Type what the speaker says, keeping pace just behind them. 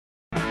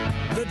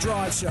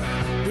Drive Show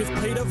with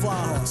Peter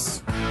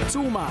Vlahos.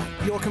 Toolmart,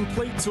 your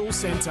complete tool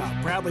centre.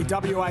 Proudly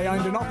WA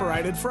owned and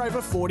operated for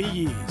over 40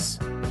 years.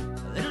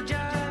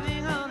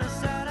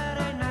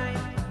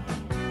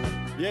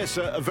 Yes,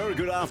 a very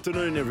good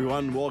afternoon,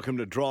 everyone. Welcome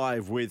to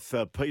Drive with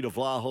Peter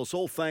Vlahos.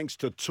 All thanks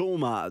to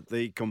Toolmart,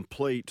 the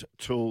complete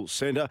tool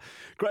centre.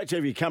 Great to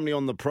have your company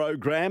on the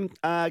program.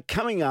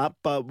 Coming up,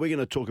 we're going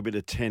to talk a bit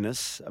of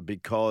tennis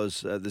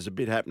because there's a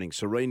bit happening.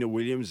 Serena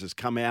Williams has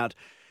come out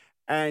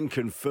and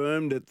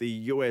confirmed that the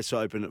US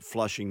Open at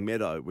Flushing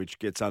Meadow, which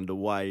gets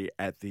underway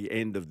at the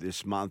end of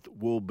this month,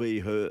 will be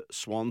her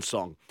swan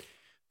song.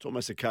 It's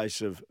almost a case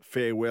of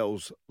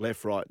farewells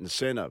left, right and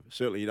centre,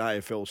 certainly in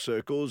AFL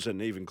circles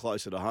and even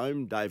closer to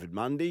home. David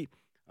Mundy,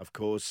 of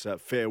course,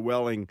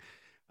 farewelling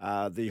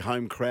the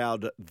home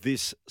crowd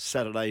this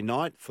Saturday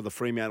night for the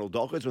Fremantle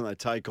Dockers when they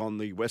take on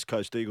the West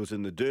Coast Eagles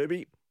in the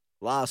Derby.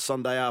 Last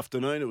Sunday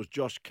afternoon, it was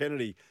Josh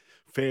Kennedy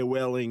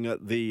farewelling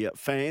the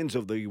fans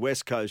of the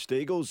West Coast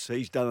Eagles.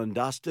 He's done and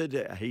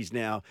dusted. He's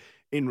now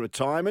in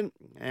retirement.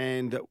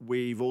 And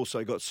we've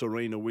also got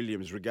Serena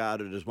Williams,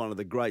 regarded as one of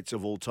the greats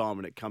of all time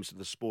when it comes to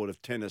the sport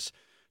of tennis,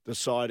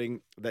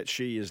 deciding that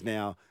she is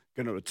now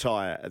going to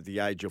retire at the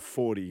age of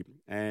 40.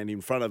 And in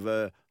front of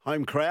a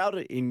home crowd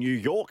in New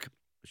York,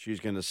 she's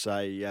going to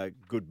say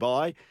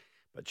goodbye.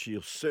 But she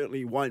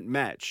certainly won't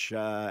match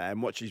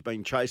and what she's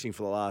been chasing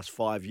for the last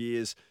 5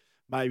 years,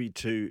 maybe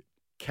to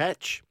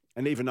catch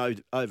and even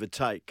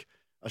overtake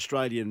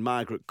Australian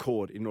Margaret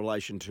Court in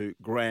relation to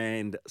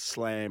Grand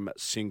Slam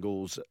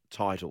singles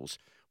titles,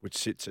 which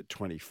sits at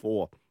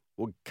 24.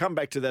 We'll come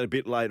back to that a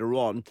bit later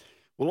on.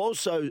 We'll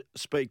also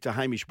speak to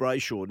Hamish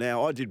Brayshaw.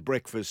 Now, I did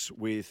breakfast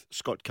with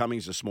Scott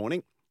Cummings this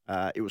morning.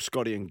 It was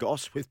Scotty and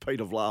Goss with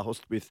Peter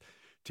Vlahos, with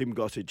Tim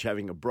Gossage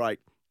having a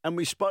break. And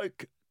we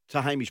spoke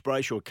to Hamish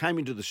Brayshaw, came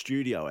into the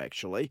studio,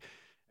 actually.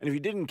 And if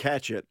you didn't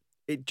catch it,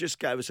 it just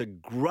gave us a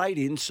great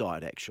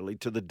insight, actually,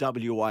 to the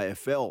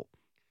WAFL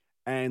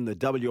and the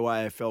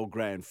WAFL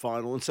Grand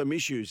Final and some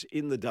issues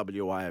in the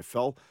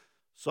WAFL.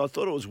 So I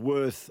thought it was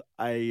worth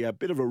a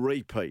bit of a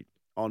repeat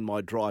on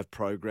my drive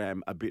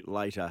program a bit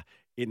later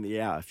in the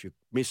hour. If you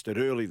missed it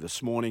early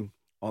this morning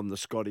on the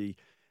Scotty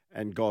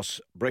and Goss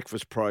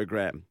breakfast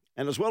program.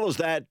 And as well as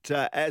that,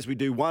 as we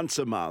do once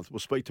a month, we'll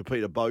speak to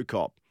Peter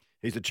Bocop.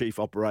 He's the Chief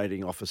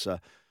Operating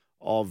Officer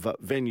of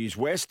Venues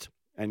West.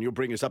 And you'll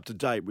bring us up to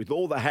date with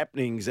all the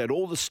happenings at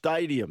all the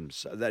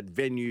stadiums that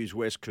Venues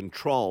West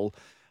control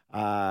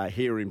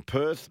here in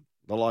Perth,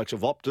 the likes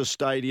of Optus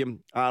Stadium,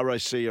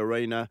 ROC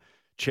Arena,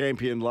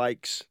 Champion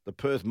Lakes, the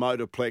Perth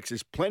Motorplex.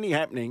 There's plenty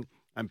happening,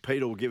 and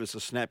Peter will give us a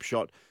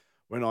snapshot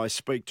when I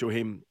speak to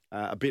him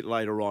a bit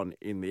later on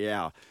in the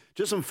hour.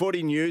 Just some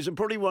footy news, and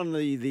probably one of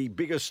the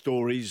biggest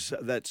stories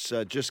that's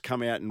just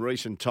come out in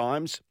recent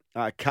times.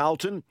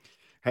 Carlton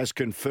has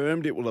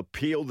confirmed it will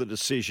appeal the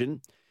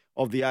decision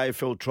of the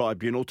AFL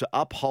Tribunal to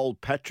uphold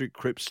Patrick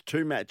Cripps'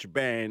 2-match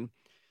ban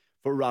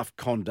for rough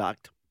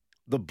conduct.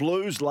 The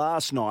Blues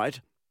last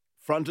night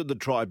fronted the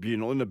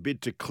tribunal in a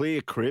bid to clear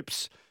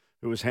Cripps,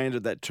 who was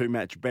handed that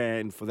 2-match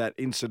ban for that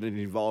incident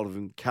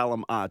involving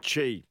Callum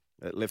Archie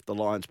that left the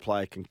Lions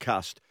player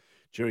concussed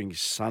during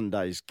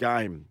Sunday's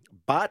game.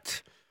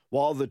 But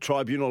while the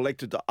tribunal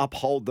elected to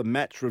uphold the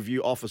match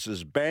review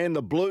officer's ban,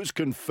 the Blues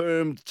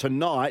confirmed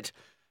tonight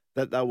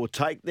that they will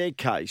take their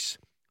case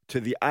to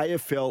the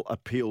AFL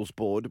Appeals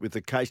Board, with the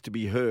case to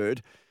be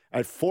heard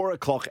at 4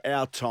 o'clock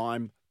our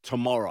time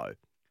tomorrow.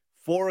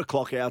 4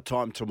 o'clock our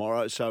time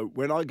tomorrow. So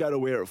when I go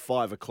to air at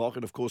 5 o'clock,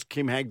 and of course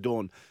Kim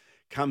Hagdorn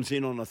comes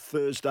in on a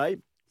Thursday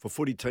for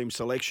footy team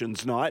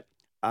selections night,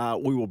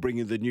 we will bring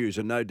you the news,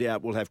 and no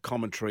doubt we'll have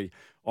commentary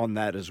on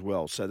that as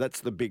well. So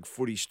that's the big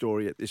footy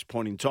story at this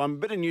point in time. A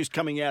bit of news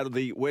coming out of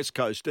the West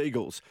Coast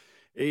Eagles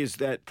is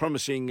that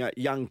promising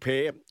young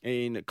pair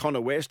in Connor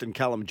West and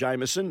Callum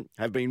Jamieson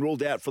have been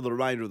ruled out for the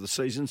remainder of the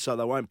season, so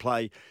they won't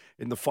play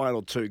in the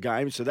final 2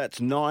 games. So that's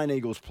 9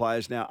 Eagles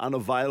players now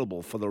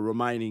unavailable for the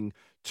remaining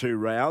 2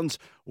 rounds.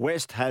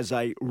 West has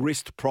a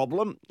wrist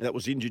problem that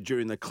was injured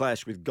during the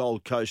clash with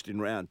Gold Coast in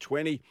round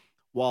 20,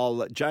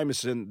 while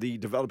Jamieson, the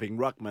developing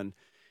ruckman,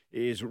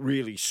 is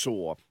really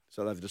sore.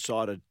 So they've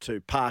decided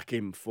to park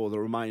him for the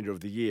remainder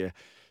of the year.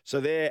 So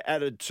they're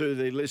added to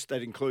the list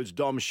that includes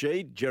Dom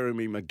Sheed,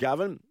 Jeremy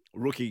McGovern,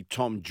 rookie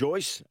Tom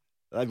Joyce.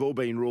 They've all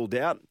been ruled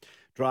out.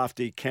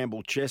 Draftee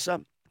Campbell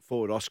Chesser,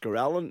 forward Oscar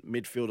Allen,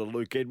 midfielder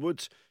Luke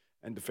Edwards,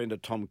 and defender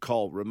Tom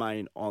Cole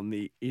remain on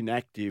the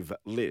inactive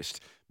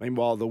list.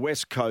 Meanwhile, the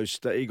West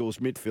Coast Eagles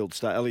midfield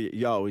star Elliot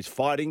Yeo is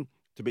fighting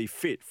to be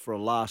fit for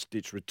a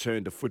last-ditch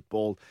return to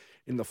football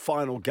in the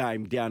final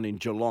game down in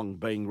Geelong,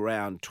 being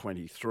round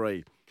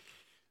 23.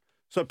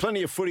 So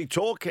plenty of footy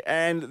talk,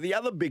 and the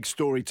other big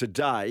story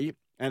today,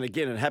 and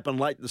again, it happened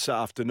late this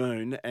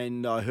afternoon,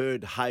 and I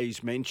heard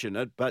Hayes mention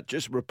it, but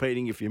just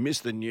repeating if you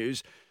missed the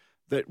news,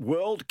 that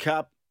World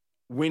Cup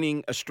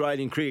winning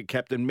Australian cricket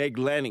captain Meg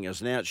Lanning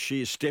has announced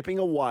she is stepping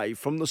away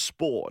from the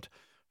sport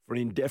for an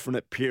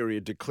indefinite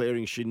period,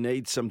 declaring she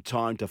needs some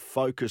time to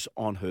focus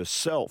on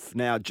herself.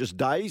 Now, just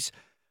days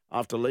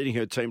after leading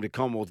her team to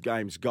Commonwealth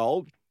Games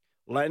gold,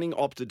 Lanning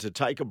opted to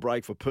take a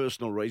break for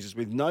personal reasons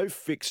with no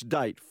fixed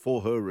date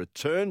for her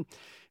return.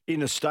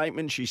 In a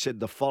statement, she said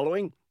the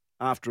following: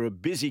 "After a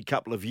busy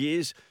couple of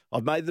years,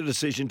 I've made the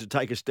decision to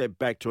take a step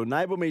back to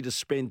enable me to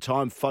spend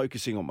time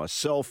focusing on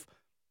myself.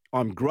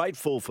 I'm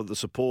grateful for the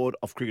support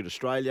of Cricket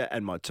Australia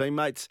and my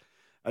teammates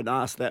and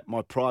ask that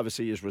my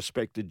privacy is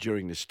respected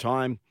during this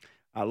time."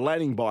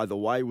 Lanning, by the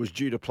way, was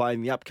due to play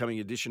in the upcoming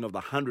edition of the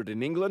 100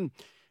 in England,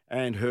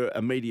 and her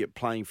immediate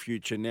playing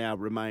future now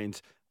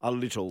remains a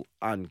little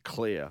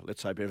unclear.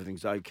 Let's hope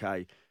everything's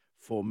okay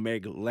for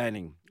Meg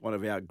Lanning, one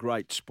of our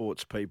great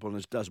sports people,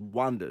 and does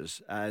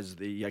wonders as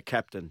the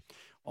captain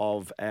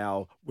of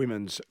our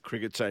women's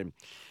cricket team.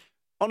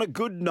 On a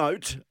good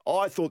note,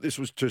 I thought this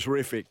was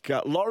terrific.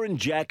 Lauren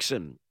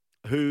Jackson,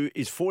 who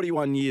is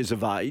 41 years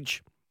of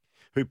age,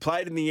 who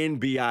played in the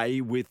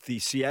NBA with the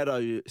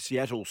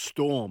Seattle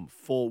Storm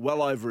for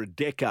well over a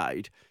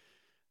decade,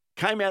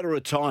 came out of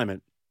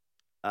retirement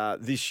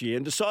this year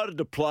and decided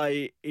to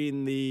play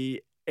in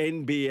the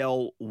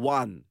NBL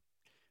 1,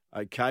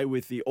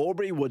 with the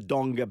Albury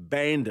Wodonga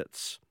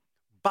Bandits.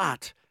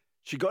 But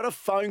she got a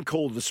phone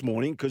call this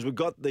morning because we've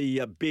got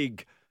the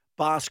big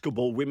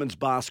women's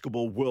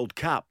basketball World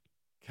Cup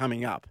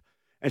coming up.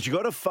 And she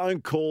got a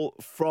phone call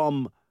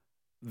from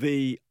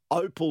the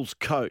Opals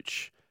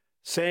coach,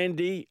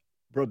 Sandy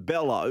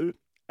Brabello,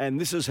 and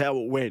this is how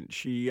it went.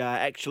 She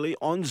actually,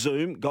 on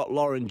Zoom, got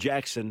Lauren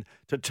Jackson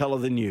to tell her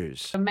the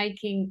news. I'm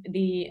making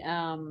the,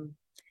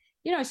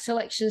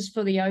 selections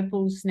for the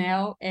Opals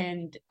now,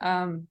 and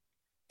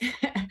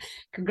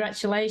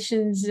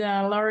congratulations,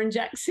 Lauren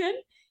Jackson,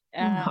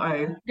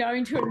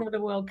 going to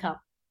another World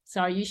Cup.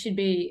 So you should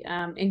be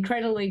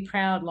incredibly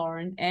proud,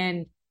 Lauren,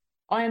 and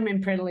I am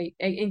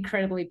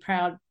incredibly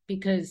proud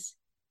because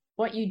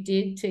what you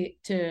did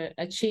to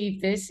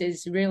achieve this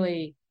is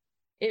really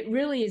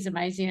is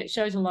amazing. It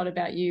shows a lot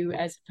about you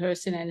as a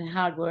person and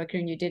hard worker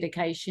and your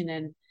dedication.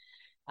 And,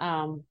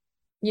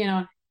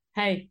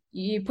 hey,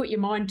 you put your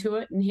mind to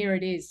it and here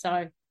it is.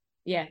 So,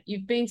 yeah,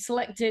 you've been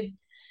selected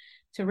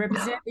to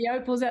represent the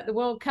Opals at the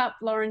World Cup,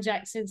 Lauren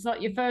Jackson. It's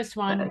not your first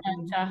one,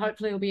 and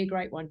hopefully it'll be a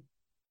great one.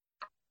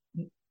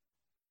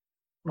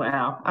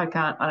 Wow, I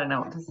don't know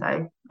what to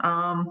say.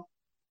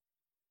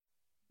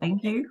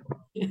 Thank you.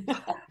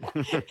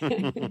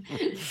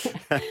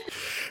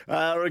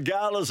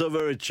 Regardless of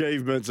her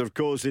achievements, of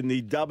course, in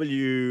the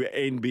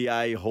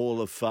WNBA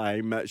Hall of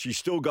Fame, she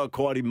still got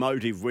quite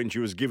emotive when she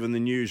was given the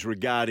news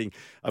regarding,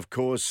 of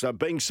course,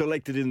 being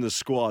selected in the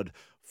squad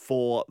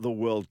for the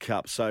World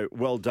Cup. So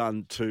well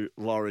done to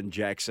Lauren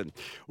Jackson.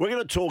 We're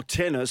going to talk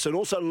tennis, and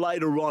also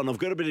later on, I've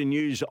got a bit of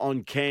news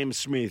on Cam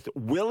Smith.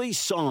 Will he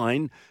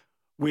sign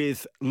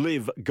with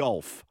Live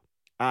Golf?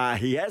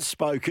 He has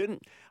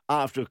spoken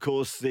after, of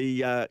course,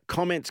 the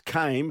comments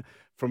came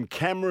from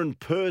Cameron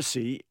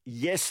Percy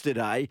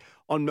yesterday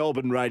on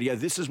Melbourne radio.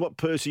 This is what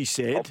Percy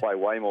said. I'll play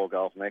way more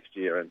golf next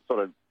year, and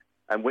I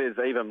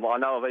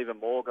know of even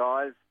more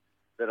guys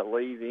that are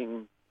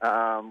leaving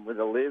with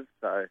the Live,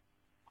 so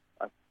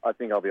I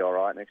think I'll be all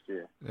right next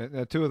year.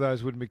 Now, two of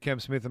those wouldn't be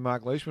Cam Smith and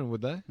Mark Leishman,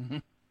 would they? Mm-hmm.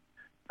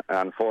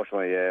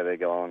 Unfortunately, yeah, they're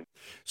gone.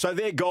 So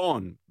they're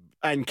gone.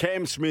 And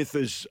Cam Smith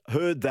has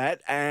heard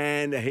that,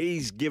 and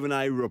he's given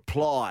a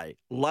reply.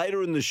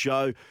 Later in the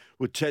show,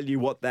 we'll tell you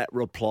what that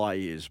reply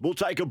is. We'll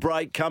take a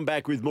break, come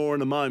back with more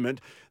in a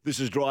moment. This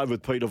is Drive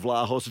with Peter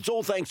Vlahos. It's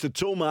all thanks to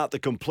Toolmart, the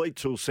complete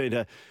tool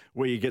centre,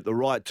 where you get the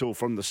right tool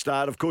from the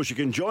start. Of course, you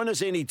can join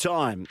us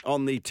anytime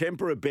on the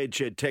Tempur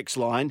Bedshed text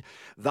line.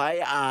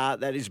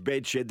 That is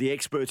Bedshed, the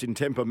experts in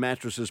Tempur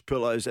mattresses,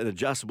 pillows and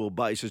adjustable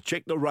bases.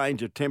 Check the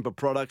range of Tempur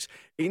products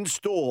in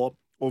store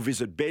or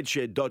visit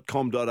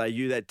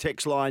bedshed.com.au. That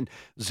text line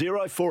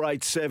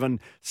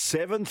 0487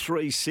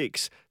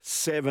 736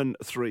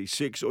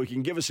 736, or you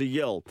can give us a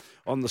yell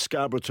on the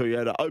Scarborough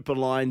Toyota open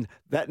line.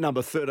 That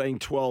number 13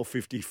 12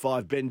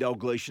 55. Ben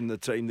Dalgleish and the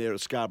team there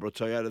at Scarborough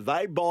Toyota.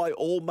 They buy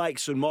all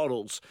makes and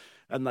models,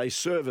 and they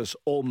service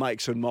all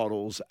makes and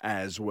models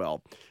as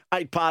well.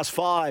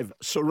 5:08,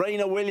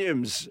 Serena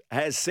Williams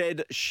has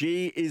said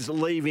she is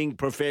leaving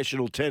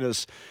professional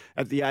tennis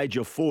at the age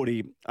of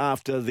 40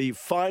 after the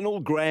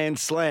final Grand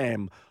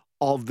Slam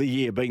of the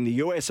year, being the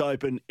US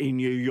Open in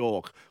New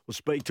York. We'll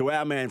speak to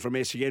our man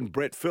from SEN,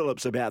 Brett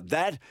Phillips, about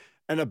that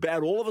and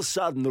about all of a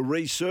sudden the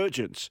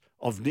resurgence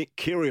of Nick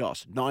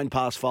Kyrgios,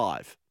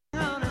 5:09.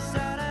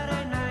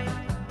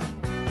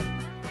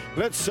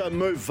 Let's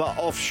move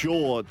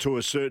offshore to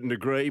a certain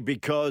degree,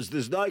 because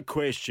there's no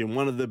question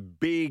one of the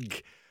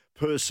big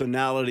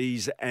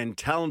personalities and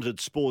talented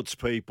sports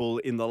people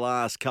in the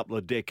last couple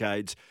of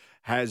decades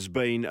has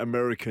been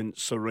American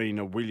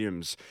Serena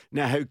Williams.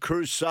 Now, her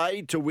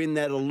crusade to win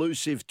that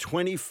elusive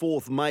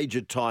 24th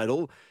major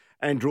title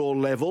and draw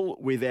level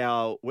with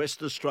our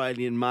West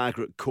Australian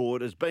Margaret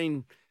Court has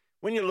been,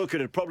 when you look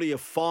at it, probably a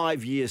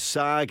 5-year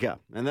saga,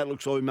 and that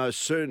looks almost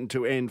certain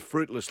to end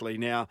fruitlessly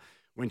now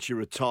when she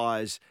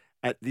retires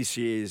at this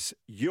year's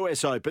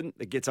US Open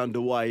that gets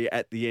underway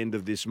at the end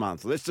of this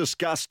month. Let's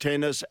discuss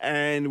tennis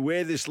and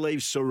where this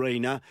leaves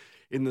Serena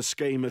in the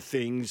scheme of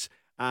things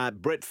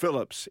Brett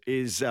Phillips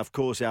is, of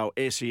course, our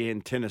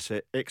SEN tennis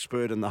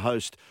expert and the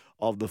host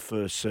of The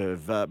First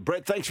Serve.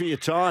 Brett, thanks for your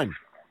time.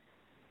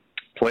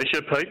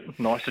 Pleasure, Pete.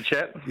 Nice to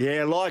chat.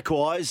 Yeah,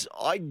 likewise.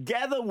 I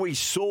gather we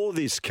saw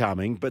this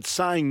coming, but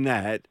saying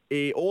that,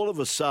 all of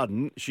a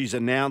sudden she's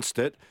announced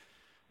it,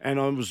 and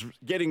I was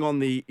getting on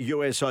the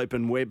US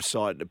Open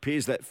website. It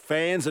appears that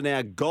fans are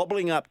now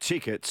gobbling up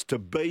tickets to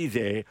be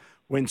there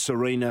when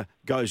Serena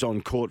goes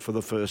on court for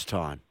the first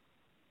time.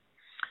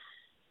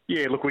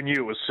 Yeah, look, we knew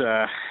it was,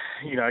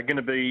 going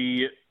to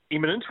be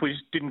imminent. We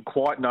just didn't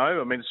quite know.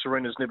 I mean,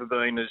 Serena's never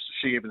been, as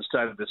she even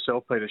stated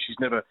herself, Peter, she's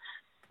never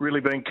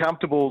really been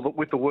comfortable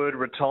with the word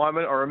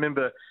retirement. I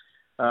remember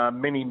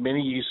many,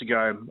 many years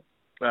ago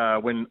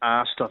when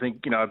asked, I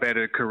think, about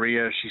her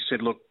career, she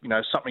said, look,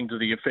 something to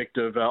the effect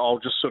of, I'll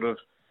just sort of,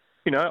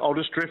 I'll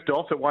just drift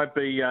off. It won't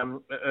be a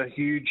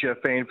huge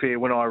fanfare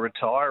when I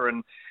retire.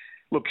 And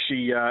look,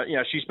 she's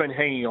been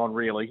hanging on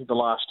really the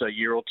last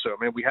year or two.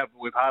 I mean,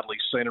 we've hardly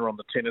seen her on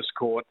the tennis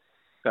court.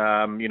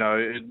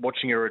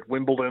 Watching her at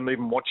Wimbledon,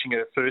 even watching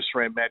her first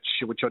round match,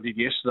 which I did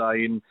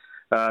yesterday in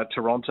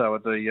Toronto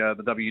at the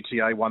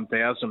WTA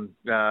 1000.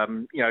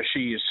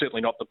 She is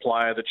certainly not the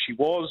player that she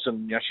was,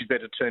 and she's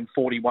about to turn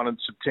 41 in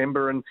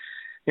September. And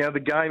the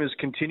game has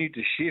continued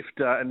to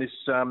shift in this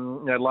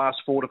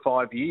last 4 to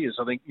 5 years.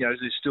 I think there's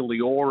still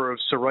the aura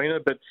of Serena,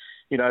 but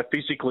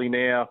physically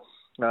now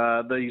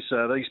these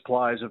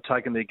players have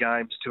taken their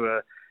games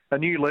to a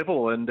new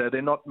level, and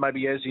they're not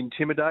maybe as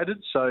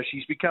intimidated. So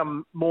she's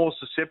become more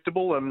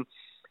susceptible. And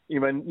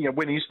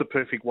when is the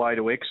perfect way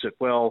to exit?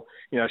 Well,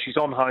 she's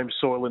on home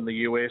soil in the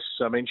US.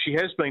 I mean, she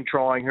has been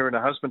trying, her and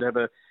her husband have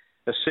a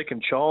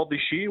second child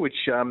this year,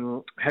 which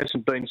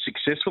hasn't been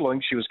successful. I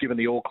think she was given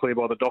the all clear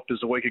by the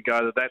doctors a week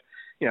ago that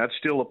it's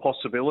still a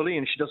possibility,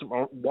 and she doesn't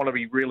want to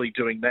be really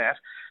doing that.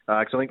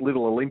 Because I think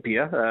little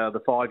Olympia, the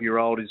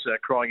 5-year-old, is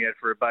crying out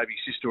for a baby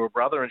sister or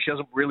brother, and she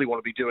doesn't really want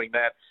to be doing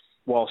that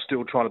while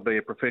still trying to be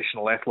a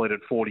professional athlete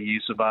at 40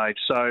 years of age.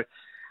 So,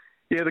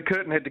 yeah, the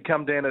curtain had to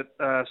come down at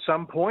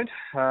some point.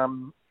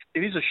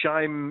 It is a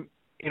shame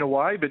in a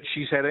way, but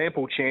she's had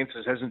ample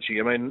chances, hasn't she?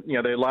 I mean,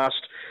 their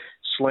last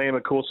slam,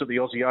 of course, at the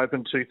Aussie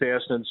Open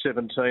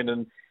 2017,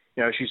 and,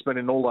 she's been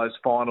in all those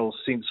finals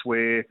since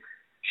where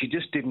she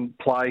just didn't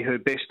play her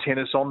best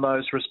tennis on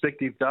those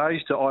respective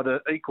days to either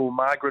equal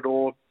Margaret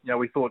or,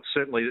 we thought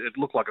certainly it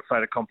looked like a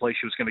fait accompli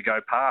she was going to go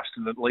past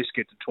and at least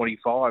get to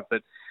 25.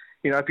 But,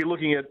 if you're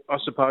looking at, I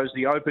suppose,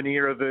 the Open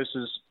era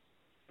versus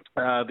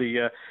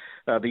the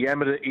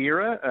amateur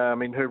era, I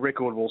mean, her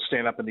record will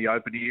stand up in the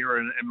Open era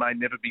and may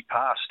never be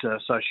passed.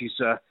 So she's,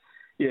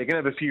 going to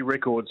have a few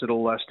records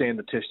that'll stand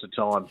the test of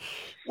time.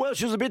 Well,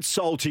 she was a bit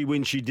salty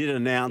when she did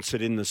announce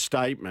it in the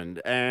statement.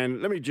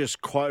 And let me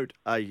just quote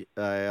a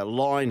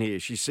line here.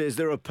 She says,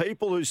 there are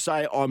people who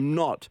say I'm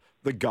not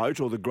the GOAT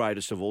or the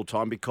greatest of all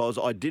time because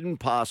I didn't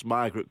pass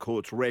Margaret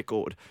Court's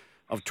record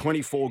of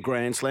 24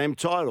 Grand Slam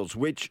titles,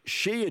 which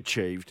she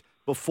achieved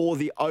before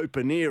the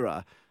Open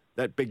era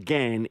that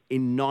began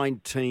in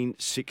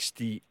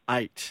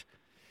 1968.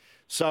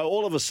 So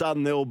all of a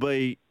sudden there'll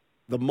be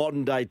the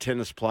modern-day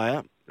tennis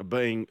player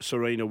being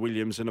Serena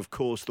Williams and, of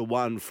course, the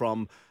one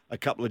from a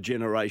couple of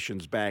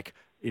generations back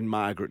in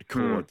Margaret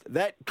Court.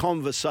 That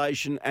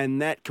conversation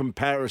and that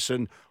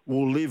comparison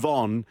will live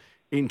on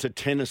into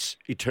tennis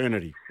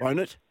eternity, won't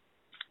it?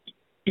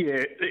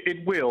 Yeah,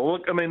 it will.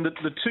 Look, I mean,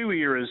 the two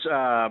eras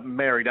are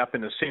married up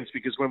in a sense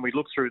because when we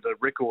look through the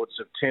records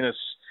of tennis,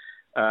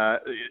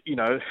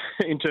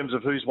 in terms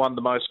of who's won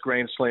the most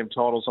Grand Slam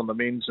titles on the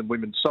men's and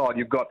women's side,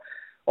 you've got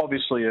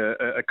obviously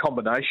a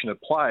combination of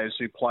players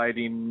who played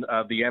in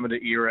the amateur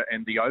era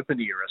and the Open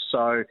era.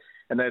 So,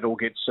 and that all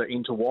gets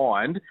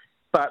intertwined.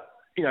 But,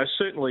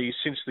 certainly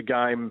since the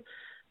game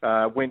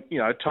went,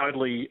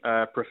 totally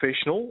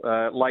professional,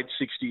 late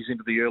 60s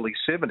into the early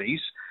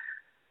 70s,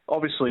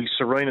 obviously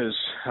Serena's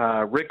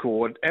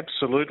record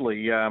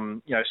absolutely,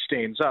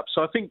 stands up.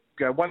 So I think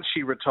once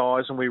she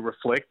retires and we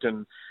reflect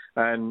and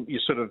you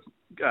sort of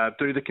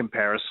do the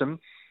comparison,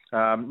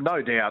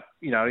 no doubt,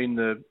 in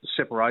the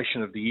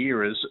separation of the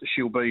eras,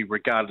 she'll be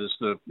regarded as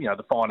the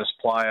finest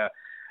player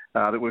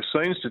that we've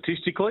seen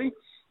statistically.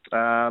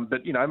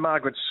 But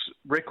Margaret's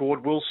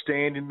record will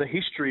stand in the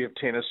history of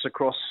tennis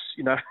across,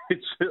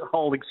 its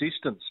whole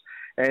existence,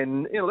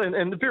 and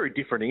a very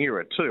different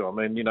era too. I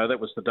mean, that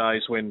was the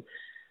days when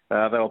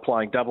they were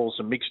playing doubles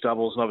and mixed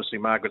doubles, and obviously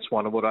Margaret's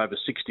won over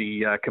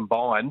 60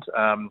 combined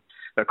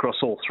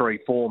across all three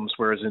forms,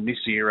 whereas in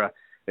this era,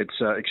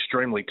 it's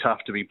extremely tough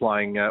to be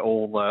playing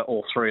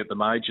all three at the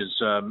majors,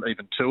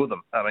 even two of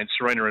them. I mean,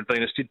 Serena and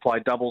Venus did play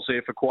doubles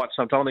there for quite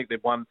some time. I think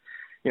they've won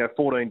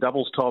 14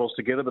 doubles titles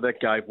together, but that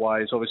gave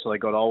way as obviously they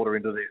got older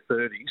into their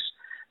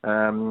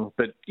 30s.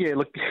 But yeah,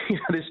 look,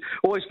 there's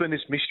always been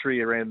this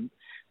mystery around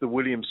the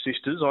Williams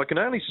sisters. I can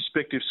only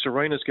suspect if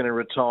Serena's going to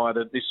retire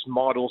that this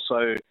might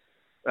also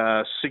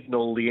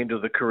signal the end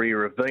of the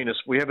career of Venus.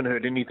 We haven't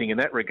heard anything in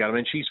that regard. I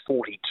mean, she's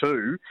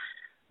 42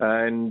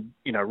 and,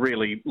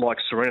 really, like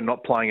Serena,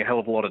 not playing a hell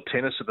of a lot of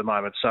tennis at the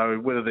moment. So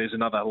whether there's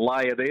another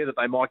layer there that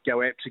they might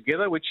go out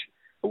together, which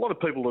a lot of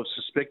people have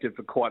suspected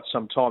for quite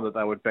some time that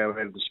they would bow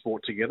out of the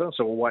sport together.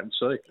 So we'll wait and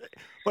see.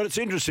 Well, it's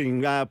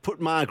interesting.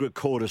 Put Margaret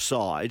Court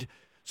aside.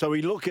 So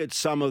we look at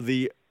some of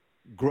the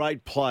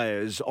great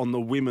players on the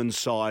women's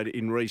side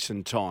in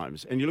recent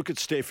times. And you look at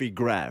Steffi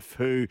Graf,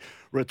 who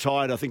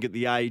retired, I think, at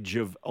the age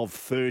of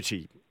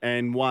 30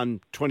 and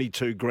won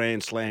 22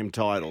 Grand Slam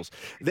titles.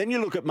 Then you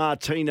look at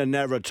Martina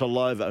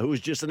Navratilova, who was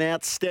just an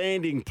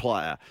outstanding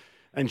player.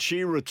 And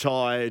she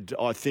retired,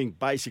 I think,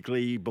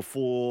 basically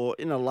before,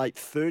 in her late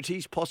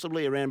 30s,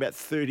 possibly around about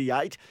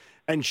 38.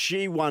 And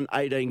she won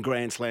 18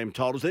 Grand Slam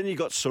titles. Then you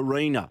got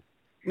Serena.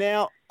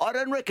 Now, I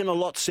don't reckon a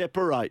lot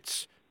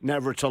separates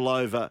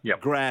Navratilova,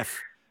 Graf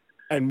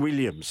and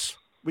Williams.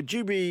 Would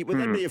that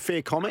be a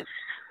fair comment?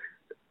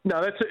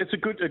 No, it's a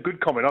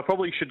good comment. I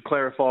probably should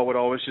clarify what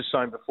I was just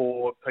saying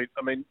before, Pete.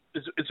 I mean,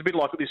 it's a bit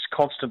like this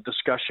constant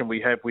discussion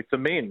we have with the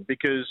men,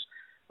 because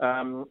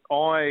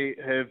I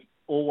have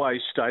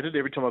always stated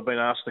every time I've been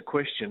asked the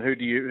question, who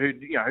do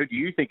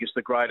you think is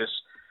the greatest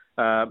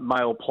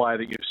male player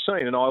that you've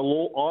seen? And I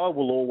will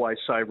always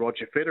say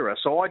Roger Federer.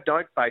 So I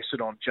don't base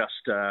it on just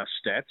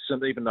stats.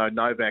 And even though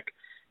Novak,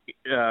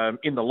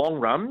 in the long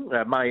run,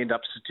 may end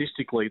up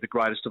statistically the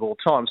greatest of all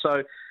time,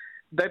 so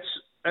that's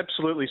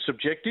absolutely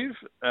subjective.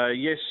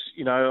 Yes,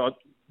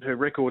 her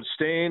record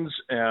stands.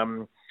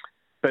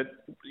 But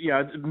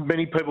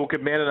many people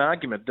could mount an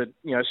argument that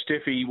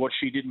Steffi, what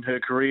she did in her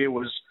career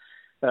was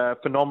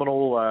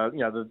phenomenal.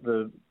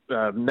 The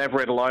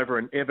Navratilova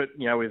and Evert,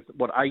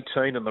 with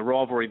 18 and the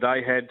rivalry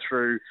they had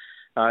through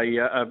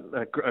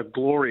a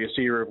glorious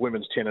era of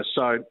women's tennis.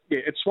 So yeah,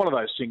 it's one of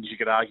those things you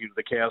could argue till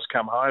the cows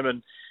come home,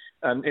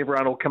 and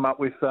everyone will come up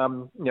with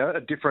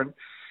a different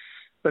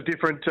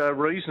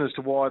reason as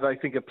to why they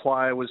think a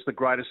player was the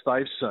greatest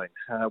they've seen,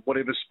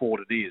 whatever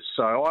sport it is.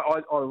 So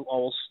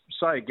I'll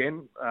say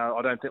again,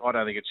 I don't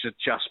think it's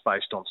just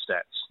based on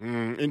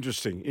stats.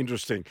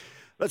 Interesting.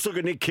 Let's look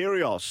at Nick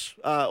Kyrgios.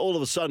 All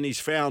of a sudden,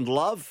 he's found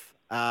love.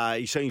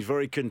 He seems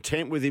very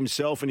content with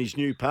himself and his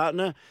new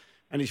partner,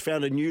 and he's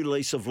found a new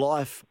lease of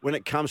life when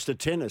it comes to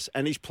tennis,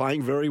 and he's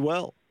playing very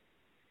well.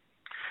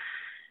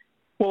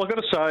 Well, I've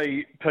got to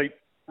say, Pete,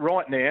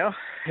 right now,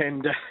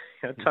 and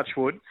touch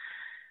wood,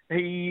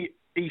 he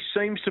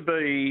seems to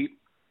be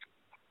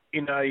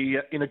in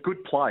a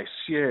good place.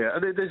 Yeah,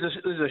 there's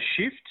a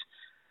shift.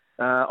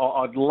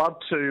 I'd love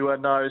to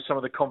know some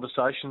of the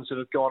conversations that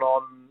have gone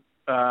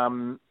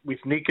on with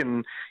Nick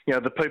and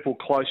the people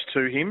close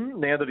to him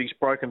now that he's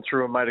broken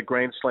through and made a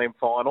Grand Slam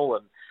final,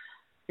 and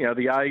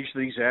the age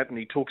that he's at, and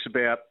he talks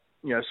about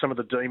some of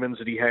the demons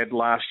that he had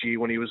last year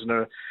when he was in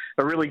a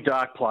really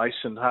dark place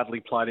and hardly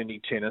played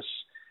any tennis.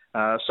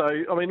 So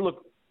I mean,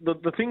 look.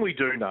 The thing we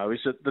do know is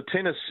that the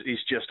tennis is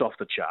just off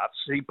the charts.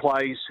 He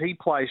plays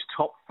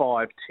top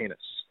 5 tennis.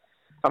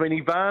 I mean,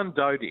 Ivan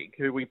Dodig,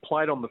 who we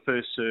played on the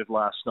first serve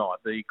last night,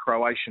 the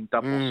Croatian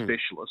doubles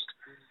specialist,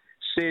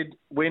 said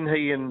when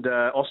he and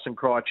Austin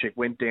Krajicek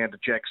went down to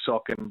Jack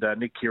Sock and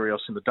Nick Kyrgios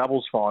in the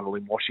doubles final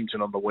in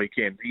Washington on the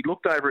weekend, he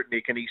looked over at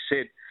Nick and he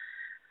said,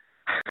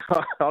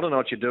 I don't know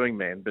what you're doing,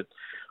 man, but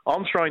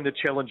I'm throwing the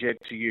challenge out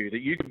to you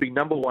that you could be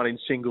number 1 in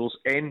singles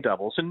and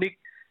doubles. And Nick,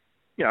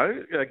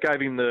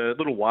 gave him the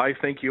little wave.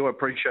 Thank you. I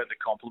appreciate the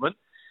compliment.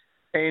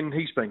 And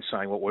he's been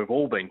saying what we've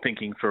all been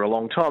thinking for a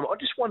long time. I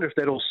just wonder if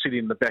that'll sit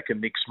in the back of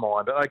Nick's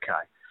mind.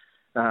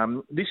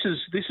 Okay, this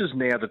is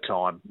now the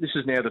time. This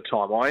is now the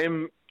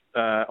time.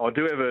 I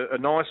do have a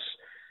nice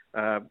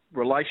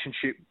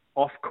relationship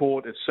off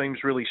court. It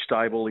seems really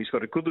stable. He's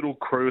got a good little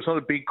crew. It's not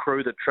a big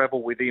crew that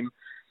travel with him.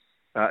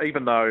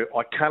 Even though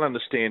I can't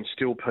understand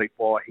still, Pete,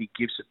 why he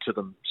gives it to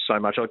them so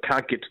much. I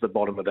can't get to the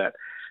bottom of that.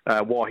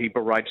 Why he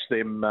berates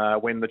them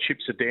when the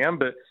chips are down,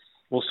 but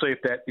we'll see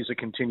if that is a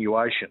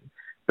continuation.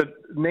 But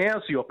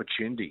now's the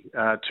opportunity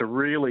to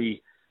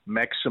really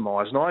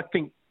maximise, and I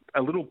think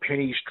a little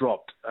penny's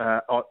dropped.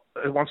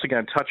 Once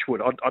again, touch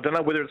wood. I don't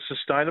know whether it's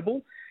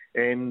sustainable,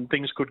 and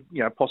things could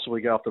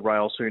possibly go off the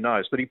rails, who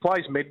knows. But he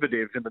plays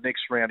Medvedev in the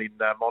next round in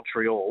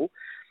Montreal,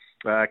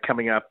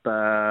 coming up,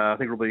 I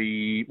think it'll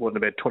be in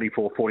about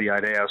 24,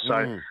 48 hours.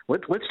 So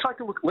let's take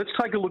a look. Let's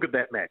take a look at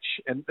that match,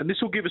 and this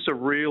will give us a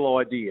real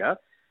idea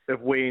of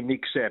where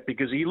Nick's at,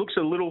 because he looks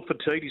a little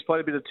fatigued. He's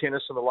played a bit of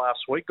tennis in the last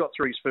week, got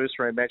through his first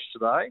round match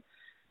today.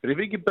 But if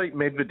he could beat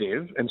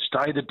Medvedev and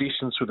stay the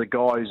distance with a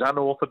guy who's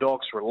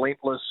unorthodox,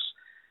 relentless,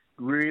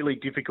 really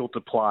difficult to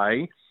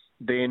play,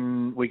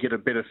 then we get a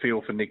better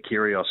feel for Nick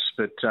Kyrgios.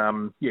 But,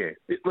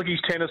 look, his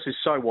tennis is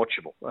so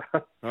watchable.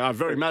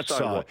 Very much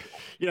so.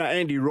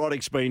 Andy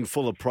Roddick's been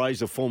full of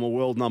praise, the former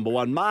world number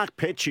 1. Mark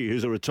Petchey,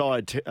 who's a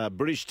retired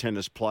British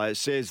tennis player,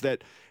 says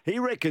that he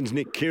reckons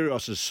Nick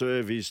Kyrgios'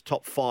 serve is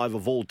top 5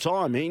 of all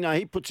time.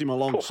 He puts him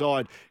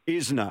alongside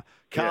Isner,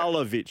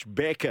 Karlovic,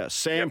 Becker,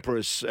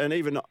 Sampras, and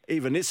even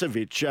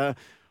Ivanisevic.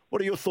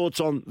 What are your thoughts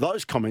on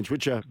those comments,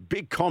 which are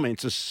big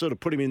comments, to sort of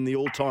put him in the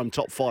all-time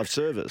top 5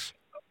 servers?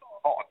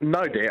 Oh,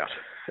 no doubt.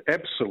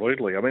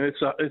 Absolutely. I mean,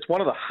 it's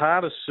one of the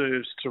hardest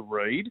serves to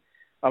read.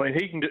 I mean,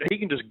 he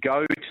can just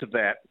go to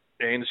that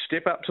and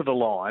step up to the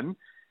line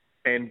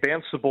and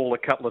bounce the ball a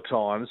couple of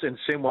times and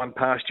send one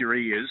past your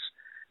ears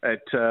at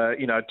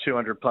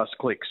 200 plus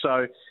clicks.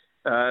 So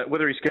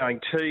whether he's going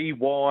tee,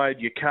 wide,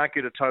 you can't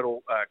get a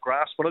total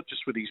grasp on it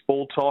just with his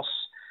ball toss.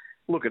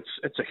 Look,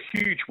 it's a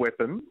huge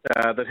weapon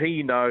that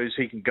he knows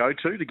he can go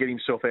to get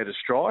himself out of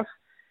strife.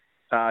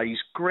 His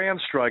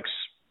ground strokes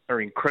are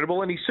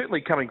incredible, and he's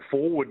certainly coming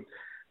forward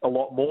a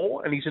lot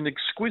more, and he's an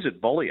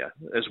exquisite volleyer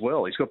as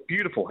well. He's got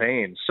beautiful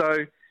hands.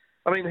 So,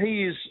 I mean,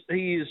 he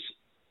is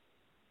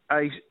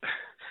a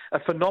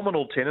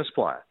phenomenal tennis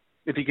player.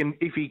 If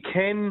he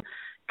can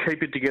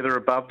keep it together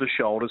above the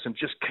shoulders and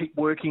just keep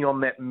working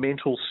on that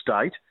mental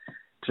state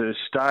to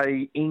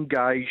stay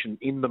engaged and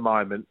in the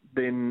moment,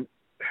 then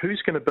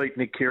who's going to beat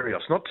Nick Kyrgios?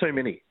 Not too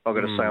many, I've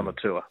got to say, on the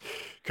tour.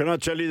 Can I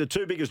tell you, the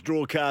two biggest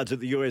draw cards at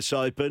the US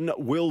Open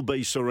will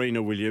be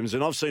Serena Williams,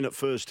 and I've seen it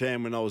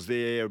firsthand when I was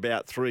there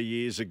about 3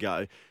 years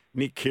ago.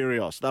 Nick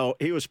Kyrgios, though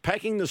he was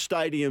packing the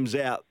stadiums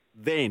out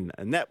then,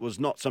 and that was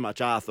not so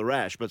much Arthur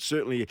Ashe, but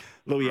certainly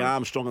Louis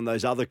Armstrong and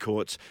those other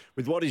courts.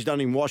 With what he's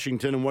done in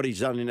Washington and what he's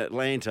done in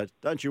Atlanta,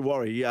 don't you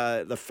worry,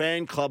 the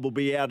fan club will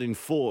be out in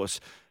force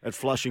at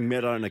Flushing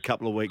Meadow in a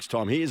couple of weeks'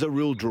 time. He is a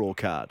real draw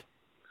card.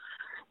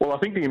 Well, I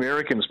think the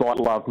Americans might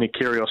love Nick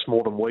Kyrgios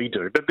more than we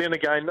do. But then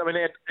again, I mean,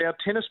 our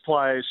tennis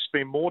players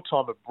spend more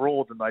time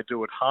abroad than they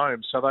do at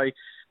home, so they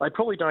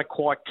probably don't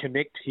quite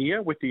connect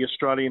here with the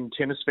Australian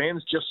tennis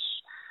fans just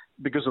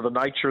because of the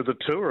nature of the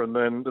tour and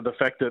then the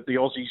fact that the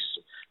Aussies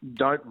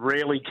don't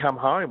rarely come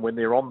home when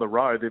they're on the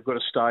road. They've got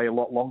to stay a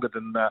lot longer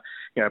than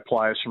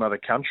players from other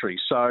countries.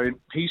 So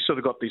he's sort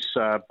of got this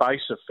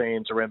base of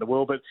fans around the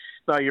world. But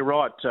no, you're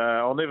right.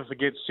 I'll never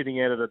forget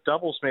sitting out at a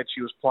doubles match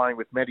he was playing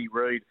with Maddie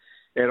Reid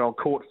out on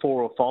court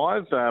 4 or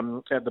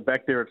 5 at the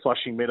back there at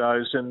Flushing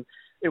Meadows, and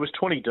it was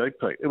 20 deep,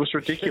 Pete. It was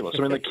ridiculous.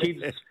 I mean, the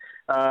kids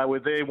were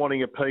there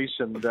wanting a piece,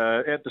 and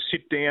at the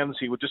sit-downs,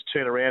 he would just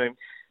turn around and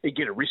he'd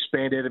get a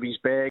wristband out of his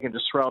bag and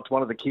just throw it to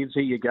one of the kids.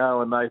 Here you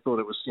go, and they thought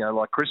it was,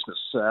 like Christmas.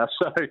 I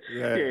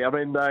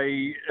mean,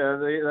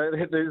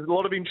 there's a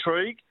lot of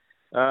intrigue,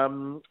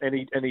 and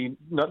he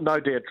no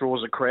doubt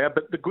draws a crowd.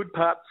 But the good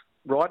part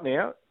right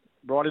now,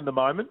 right in the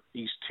moment,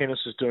 his tennis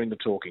is doing the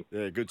talking.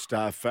 Yeah, good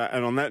stuff.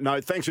 And on that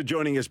note, thanks for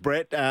joining us,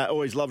 Brett.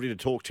 Always lovely to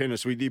talk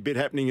tennis with you. A bit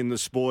happening in the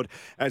sport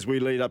as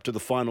we lead up to the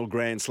final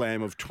Grand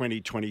Slam of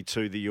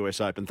 2022, the US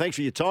Open. Thanks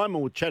for your time,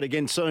 and we'll chat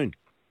again soon.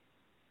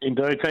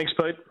 Indeed. Thanks,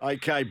 Pete.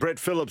 Okay, Brett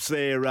Phillips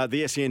there,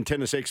 the SEN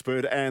tennis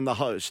expert and the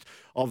host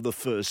of The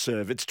First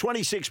Serve. It's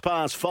 26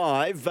 past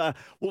 5.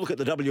 We'll look at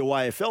the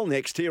WAFL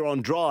next here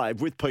on Drive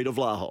with Peter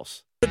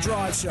Vlahos. The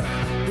Drive Show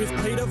with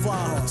Peter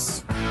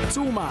Vlahos.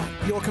 Toolmart,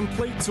 your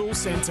complete tool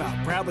centre.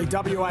 Proudly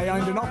WA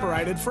owned and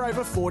operated for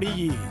over 40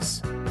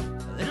 years.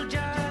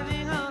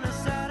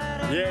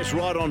 Yes,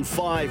 right on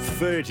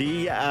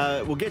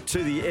 5:30. We'll get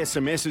to the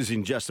SMSs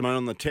in just a moment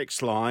on the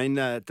text line.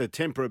 The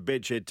Tempera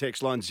Bedshed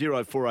text line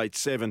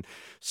 0487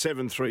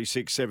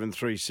 736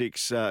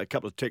 736. A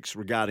couple of texts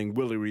regarding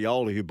Willie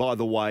Rioli, who, by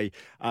the way,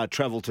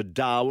 travelled to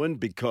Darwin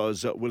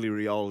because Willie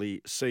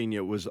Rioli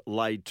Sr. was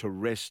laid to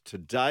rest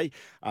today.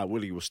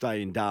 Willie will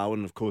stay in Darwin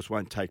and, of course,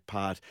 won't take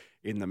part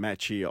in the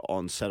match here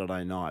on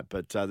Saturday night.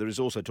 But there is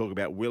also talk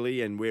about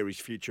Willie and where his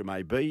future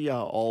may be.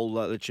 I'll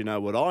let you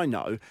know what I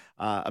know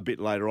a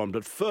bit later on.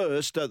 But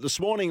first, this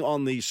morning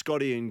on the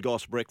Scotty and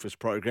Goss breakfast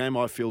program,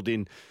 I filled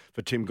in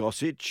for Tim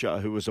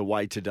Gossage, who was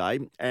away today.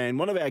 And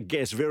one of our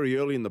guests very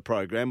early in the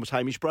program was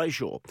Hamish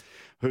Brayshaw,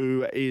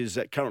 who is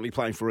currently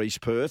playing for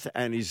East Perth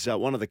and is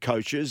one of the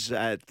coaches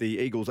at the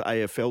Eagles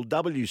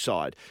AFLW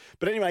side.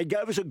 But anyway, he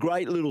gave us a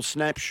great little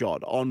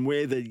snapshot on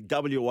where the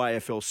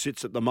WAFL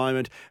sits at the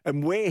moment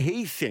and where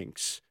he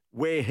thinks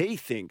the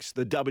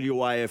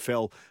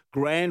WAFL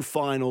grand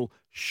final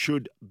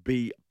should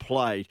be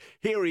played.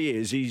 Here he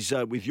is. He's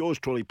with yours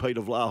truly,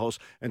 Peter Vlahos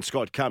and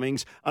Scott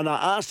Cummings. And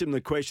I asked him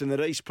the question that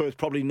East Perth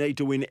probably need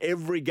to win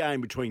every game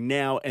between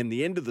now and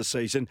the end of the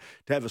season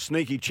to have a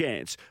sneaky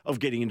chance of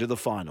getting into the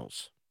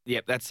finals.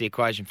 Yep, that's the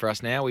equation for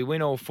us now. We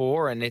win all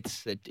 4, and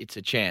it's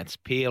a chance.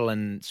 Peel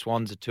and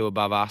Swans are 2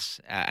 above us,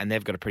 and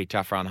they've got a pretty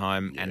tough run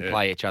home and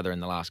play each other in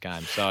the last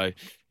game. So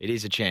it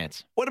is a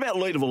chance. What about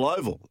Leederville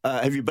Oval?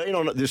 Have you been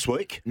on it this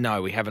week?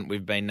 No, we haven't. We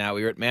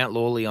were at Mount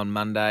Lawley on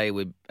Monday.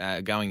 We're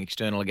going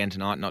external again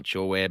tonight. Not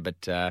sure where,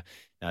 but no,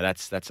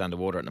 that's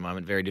underwater at the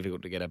moment. Very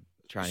difficult to get a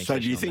training. So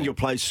do you think you'll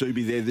play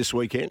Subi there this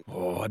weekend?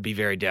 Oh, I'd be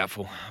very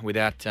doubtful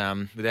without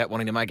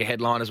wanting to make a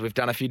headline as we've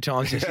done a few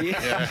times this year.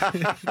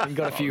 We've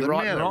got a few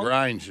right and wrong. The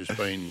range has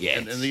been,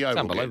 and the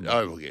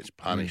oval gets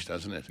punished,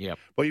 doesn't it? Yep.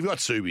 Well, you've got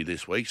Subi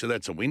this week, so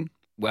that's a win.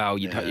 Well,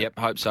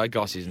 hope so.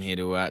 Goss isn't here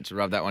to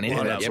rub that one in.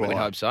 Well, we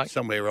hope so.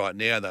 Somewhere right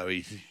now, though,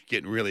 he's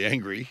getting really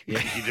angry.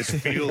 Yeah. You just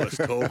feel us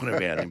talking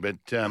about him. But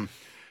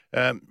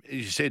as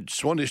you said,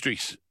 Swan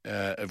Districts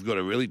have got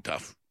a really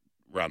tough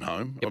run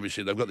home. Yep.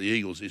 Obviously, they've got the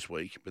Eagles this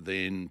week, but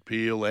then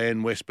Peel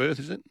and West Perth,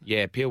 is it?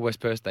 Yeah, Peel, West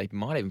Perth. They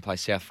might even play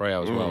South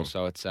Freo as well.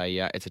 So it's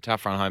a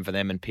tough run home for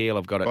them, and Peel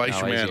have got it no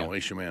easier.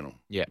 East Fremantle.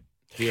 Yeah,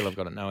 Peel have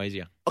got it no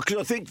easier. Because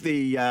I think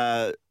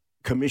the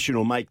Commission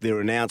will make their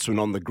announcement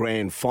on the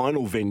grand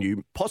final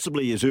venue,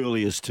 possibly as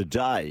early as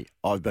today,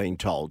 I've been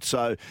told.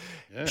 So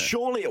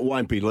surely it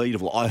won't be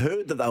Leederville. I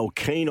heard that they were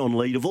keen on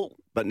Leederville,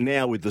 but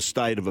now with the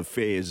state of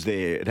affairs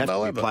there, it has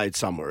to be played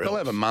somewhere else. They'll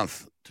have a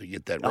month to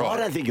get that right. I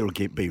don't think it'll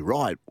be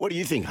right. What do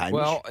you think, Hamish?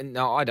 Well,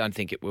 no, I don't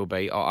think it will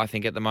be. I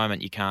think at the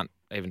moment you can't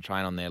even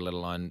train on there, let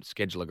alone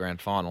schedule a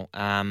grand final.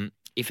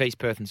 If East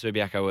Perth and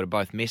Subiaco were to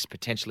both miss,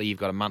 potentially you've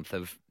got a month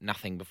of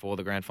nothing before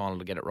the grand final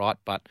to get it right,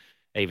 but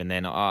even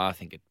then, I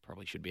think it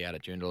probably should be out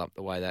of Joondalup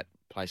the way that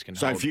place can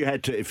hold. So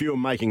if you were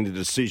making the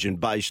decision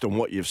based on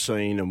what you've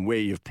seen and where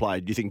you've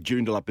played, do you think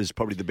Joondalup is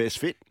probably the best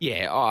fit?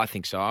 Yeah, I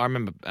think so. I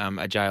remember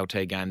a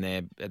JLT game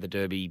there at the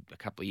Derby a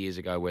couple of years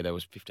ago where there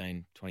was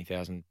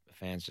 20,000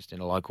 fans just in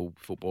a local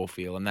football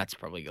field, and that's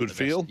probably got good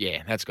feel.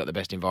 Yeah, that's got the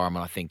best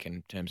environment, I think,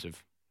 in terms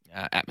of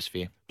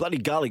atmosphere. Bloody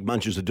garlic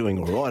munchers are doing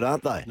all right,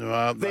 aren't they?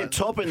 They're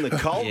topping the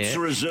Colts,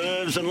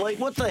 reserves and league.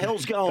 What the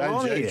hell's going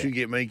on here? Don't you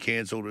get me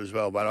cancelled as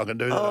well, but I can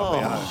do that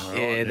on my own.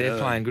 Yeah, they're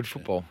playing good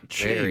football.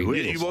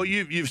 Well,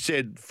 you've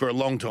said for a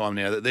long time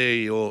now that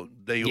they're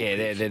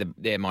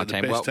my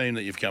team. The best team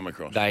that you've come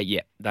across.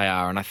 They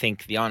are, and I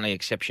think the only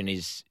exception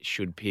is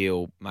should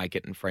Peel make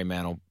it and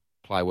Fremantle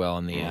play well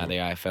in the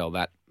AFL.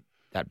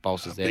 That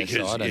bolsters their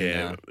side.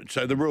 Yeah.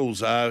 So the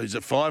rules are: is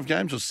it 5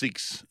 games or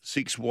six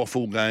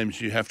waffle games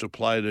you have to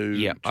play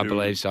to? I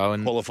believe so.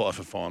 And qualify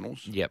for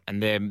finals. Yep,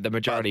 and the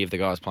majority of the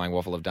guys playing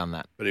waffle have done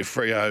that. But if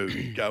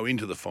Freo go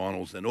into the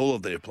finals, then all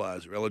of their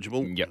players are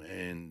eligible. Yep.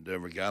 And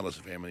regardless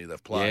of how many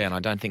they've played. Yeah, and I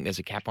don't think there's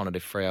a cap on it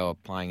if Freo are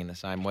playing in the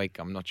same week.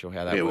 I'm not sure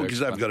how that works. Yeah, because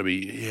they've got to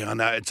be. Yeah, I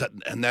know.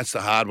 And that's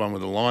the hard one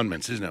with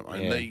alignments, isn't it? I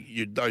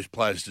mean, those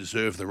players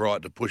deserve the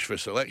right to push for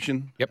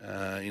selection. Yep.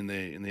 In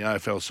the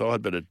AFL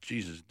side, but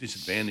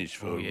disadvantage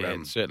for.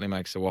 It certainly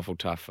makes the waffle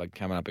tough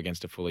coming up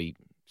against a fully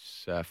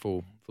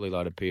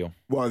loaded Peel.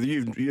 Well,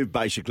 you've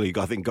basically,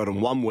 I think, got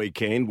them one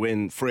weekend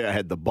when Freo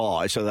had the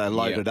bye, so they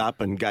loaded up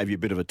and gave you a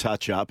bit of a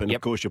touch-up, and,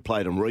 of course, you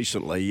played them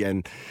recently,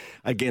 and,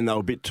 again, they were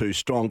a bit too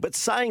strong. But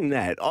saying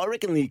that, I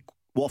reckon the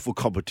waffle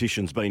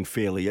competition's been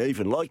fairly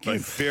even.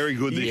 Very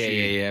good this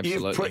year. Yeah,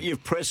 absolutely.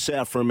 You've pressed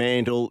South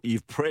Fremantle,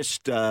 you've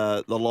pressed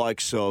the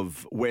likes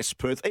of West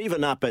Perth,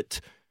 even up at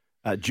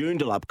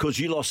Joondalup, because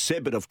you lost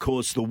Sebbit, of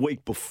course, the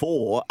week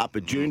before up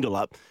at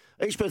Joondalup.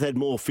 East Perth had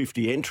more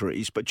 50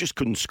 entries, but just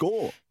couldn't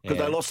score because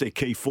they lost their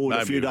key forward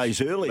a few days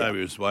earlier. Maybe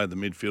it was the way the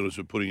midfielders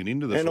were putting it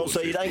into the. And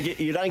also, you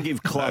don't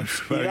give clubs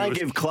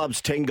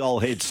 10-goal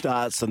head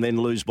starts and then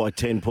lose by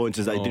 10 points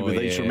as they did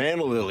with East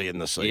Fremantle early in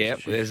the season. Yeah,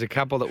 there's a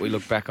couple that we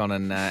look back on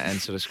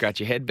and sort of scratch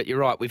your head. But you're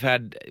right, we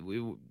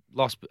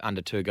lost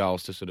under 2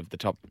 goals to sort of the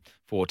top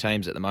 4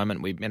 teams at the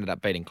moment. We ended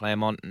up beating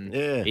Claremont, and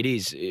it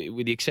is,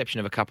 with the exception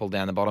of a couple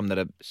down the bottom that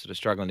are sort of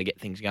struggling to get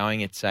things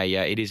going. It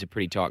is a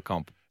pretty tight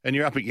comp. And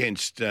you're up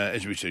against,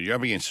 as we said,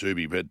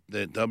 Subi, but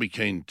they'll be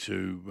keen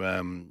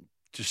to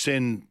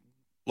send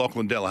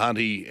Lachlan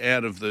Delahunty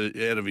out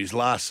of his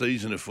last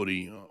season of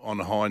footy on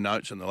the high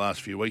notes in the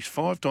last few weeks.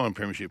 5-time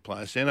premiership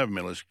player, Sandover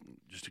Miller's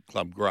just a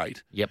club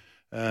great. Yep.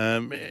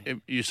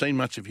 Have you seen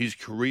much of his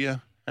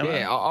career?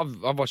 Yeah,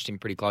 I've watched him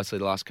pretty closely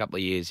the last couple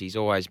of years. He's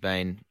always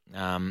been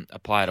a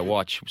player to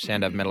watch.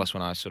 Sandover medalist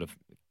when I was sort of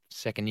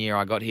second year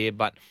I got here,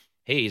 but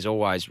he's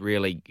always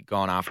really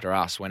gone after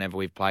us whenever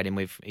we've played him.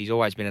 He's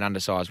always been an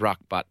undersized ruck,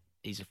 but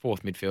he's a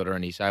 4th midfielder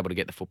and he's able to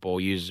get the football,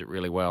 uses it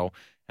really well.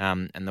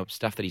 And the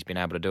stuff that he's been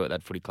able to do at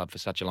that footy club for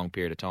such a long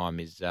period of time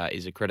is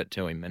a credit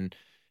to him. And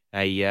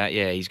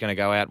he's going to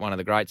go out one of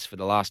the greats for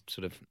the last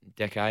sort of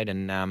decade,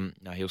 and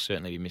he'll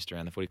certainly be missed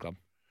around the footy club.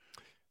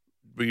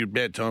 We're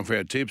about time for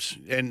our tips.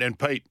 And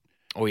Pete.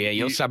 Oh, yeah,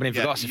 you're subbing in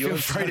for Goss. Feel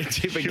free to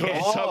tip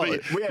again.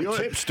 We have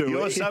tips, do we?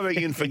 You're subbing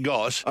in for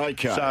Goss.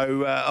 Okay.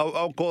 So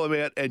I'll call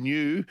him out, and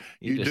you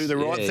do the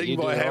right thing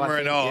by Hammer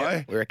and I.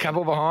 Yeah. We're a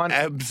couple behind.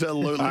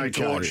 Absolutely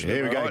torched.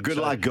 Here we go. Good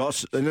luck,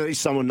 Goss. At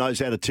least someone knows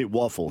how to tip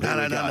waffle.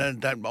 No.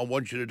 Don't. I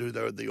want you to do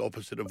the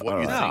opposite of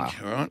what you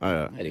think. All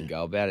right? Let him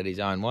go about it his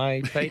own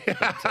way, Pete.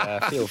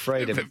 But, feel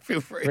free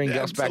to bring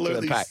Goss back to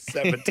the pack.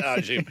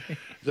 Sabotage him.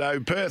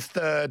 So Perth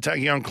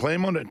taking on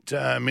Claremont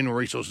at Mineral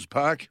Resources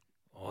Park.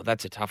 Oh,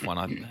 that's a tough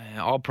one.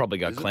 I'll probably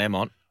go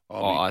Claremont,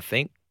 I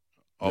think.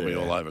 I'll be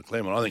all over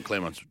Claremont. I think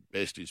Claremont's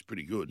best is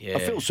pretty good. Yeah. I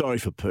feel sorry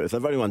for Perth.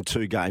 They've only won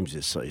 2 games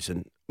this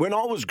season. When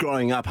I was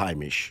growing up,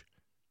 Hamish,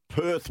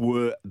 Perth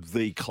were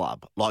the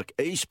club. Like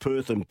East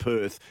Perth and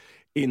Perth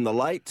in the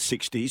late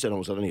 60s, and I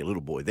was only a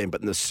little boy then,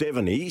 but in the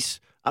 70s,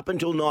 up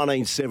until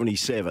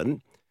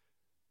 1977,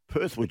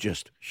 Perth were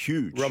just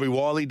huge. Robbie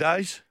Wiley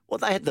days? Well,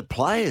 they had the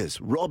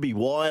players. Robbie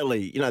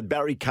Wiley,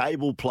 Barry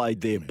Cable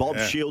played there. Bob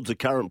Shields, the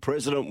current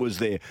president, was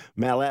there.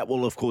 Mal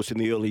Atwell, of course, in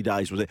the early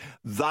days was there.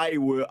 They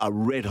were a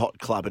red-hot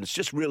club, and it's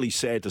just really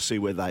sad to see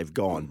where they've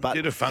gone. But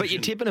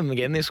you're tipping them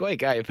again this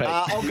week, are you, Pete?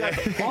 I'll go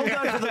for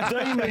the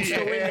Demons to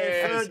win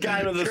their 3rd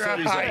game of the season.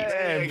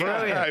 Yeah,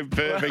 brilliant.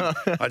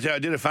 Perfect. I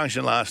did a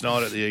function last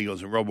night at the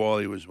Eagles, and Rob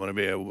Wiley was one of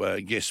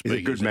our guest speakers.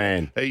 He's a good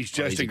man. He's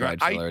just a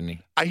great fella, isn't he?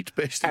 8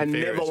 best and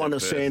never won a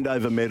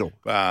Sandover medal.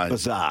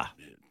 Bizarre.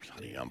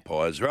 Bloody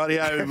umpires.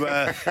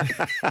 Rightio,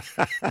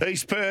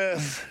 East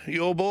Perth,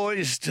 your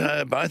boys,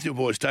 both your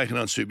boys taking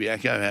on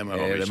Subiaco. Hammer,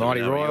 yeah, the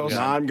mighty Royals.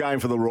 No, I'm going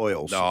for the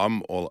Royals. No,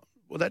 I'm all...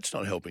 Well, that's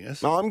not helping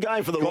us. No, I'm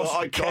going for the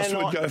Royals. Goss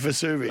would go for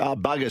Subi. Oh,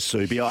 bugger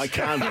Subi. I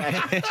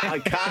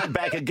can't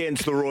back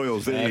against the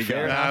Royals. There you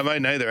go. No,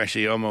 mate, neither,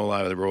 actually. I'm all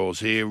over the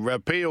Royals here.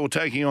 Peel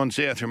taking on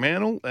South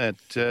Fremantle at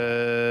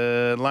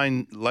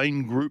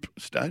Lane Group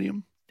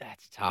Stadium.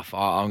 That's tough.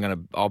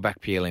 I'll back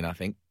Peel in, I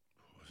think.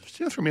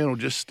 South Fremantle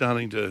just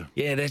starting to...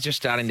 Yeah, they're just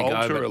starting to go.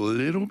 Falter a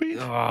little bit?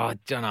 Oh, I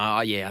don't know.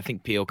 Yeah, I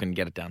think Peel can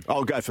get it done.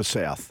 I'll go for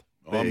South.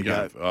 There you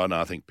go.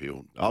 No, I think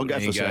Peel. I'll go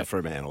for South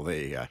Fremantle. There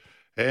you go.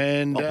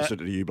 And opposite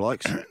to you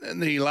blokes.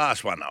 And the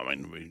last one, I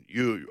mean,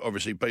 you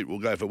obviously, Pete, will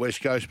go for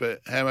West Coast,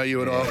 but Hammer,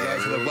 you and I will go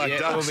for the Black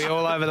Ducks. We'll be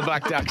all over the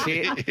Black Ducks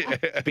here.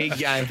 Big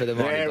game for the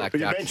mighty Black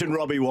Ducks. You mentioned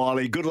Robbie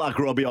Wiley. Good luck,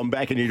 Robbie. I'm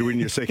backing you to win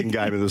your second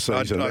game of the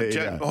season.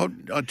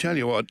 I'll tell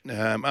you what,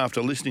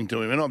 after listening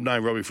to him, and I've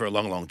known Robbie for a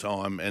long, long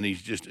time, and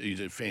he's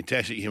a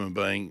fantastic human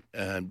being,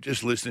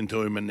 just listening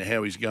to him and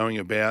how he's going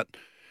about,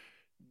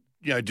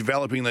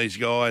 developing these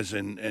guys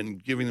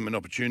and giving them an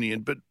opportunity,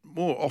 but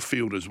more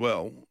off-field as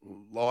well,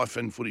 life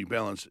and footy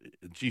balance,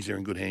 geez, they're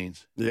in good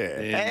hands.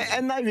 Yeah.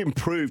 And they've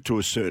improved to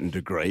a certain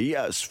degree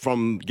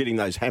from getting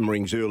those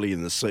hammerings early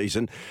in the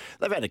season.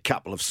 They've had a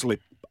couple of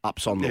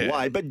slip-ups on the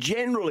way, but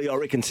generally, I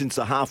reckon, since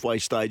the halfway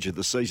stage of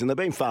the season, they've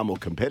been far more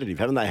competitive,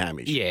 haven't they,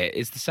 Hamish? Yeah,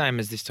 it's the same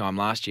as this time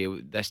last year.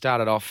 They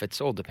started off,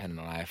 it's all dependent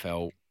on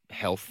AFL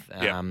health.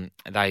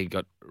 They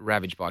got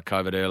ravaged by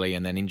COVID early,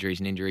 and then injuries.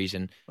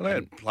 And they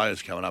had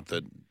players coming up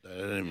that they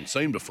hadn't even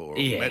seen before or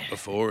met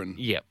before. And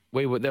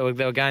there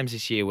were games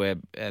this year where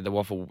the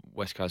Waffle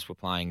West Coast were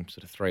playing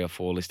sort of 3 or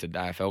 4 listed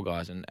AFL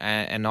guys, and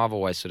I've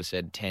always sort of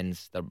said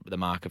 10's the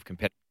mark of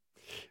competitive.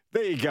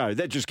 There you go.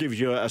 That just gives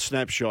you a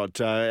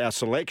snapshot. Our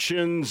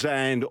selections,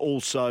 and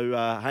also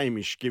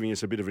Hamish giving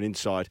us a bit of an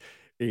insight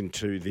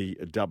into the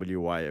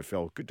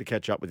WAFL. Good to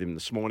catch up with him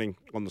this morning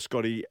on the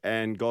Scotty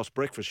and Goss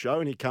Breakfast Show,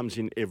 and he comes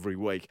in every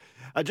week.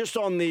 Just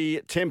on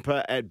the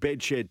Temper at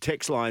Bedshed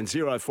text line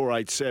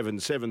 0487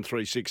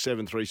 736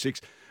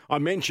 736, I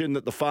mentioned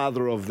that the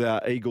father of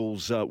the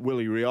Eagles,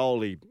 Willie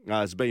Rioli,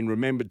 has been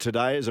remembered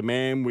today as a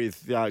man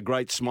with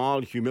great smile,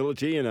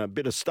 humility and a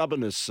bit of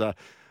stubbornness,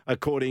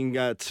 according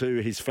to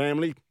his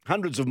family.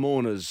 Hundreds of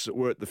mourners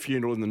were at the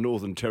funeral in the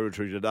Northern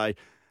Territory today.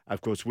 Of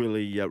course,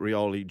 Willie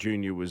Rioli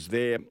Jr. was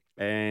there,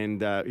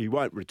 and he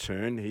won't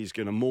return. He's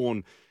going to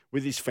mourn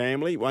with his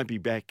family. Won't be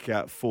back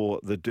for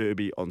the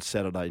Derby on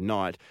Saturday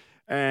night.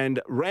 And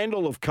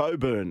Randall of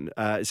Coburn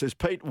says,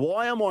 Pete,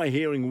 why am I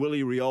hearing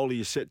Willie Rioli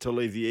is set to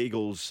leave the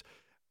Eagles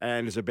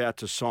and is about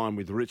to sign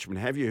with Richmond?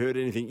 Have you heard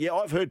anything? Yeah,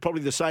 I've heard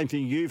probably the same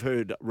thing you've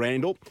heard,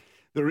 Randall.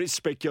 There is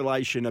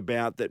speculation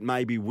about that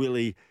maybe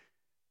Willie,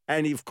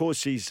 and of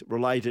course he's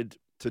related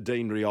to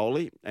Dean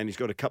Rioli, and he's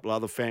got a couple of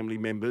other family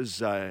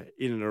members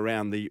in and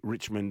around the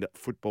Richmond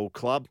Football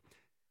Club.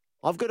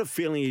 I've got a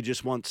feeling he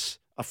just wants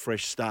a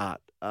fresh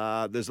start.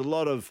 There's a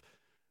lot of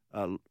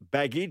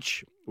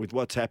baggage with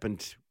what's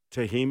happened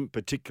to him,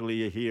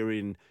 particularly here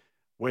in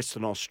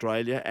Western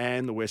Australia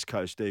and the West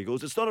Coast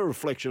Eagles. It's not a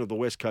reflection of the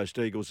West Coast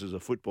Eagles as a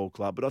football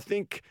club, but I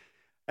think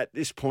at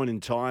this point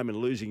in time and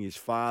losing his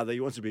father, he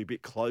wants to be a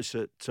bit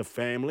closer to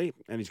family,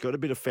 and he's got a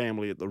bit of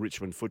family at the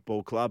Richmond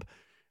Football Club.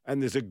 And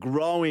there's a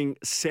growing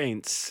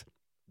sense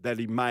that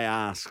he may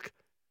ask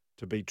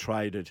to be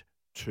traded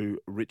to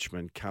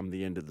Richmond come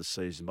the end of the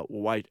season. But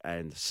we'll wait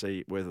and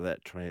see whether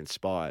that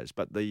transpires.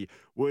 But the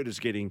word is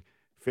getting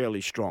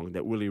fairly strong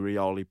that Willie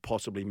Rioli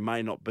possibly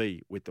may not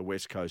be with the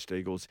West Coast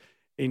Eagles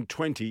in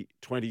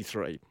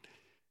 2023.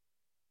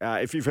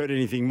 If you've heard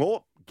anything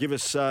more, give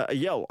us a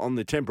yell on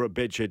the Temper at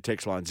Bedshed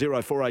text line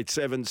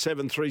 0487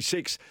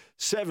 736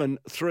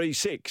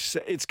 736.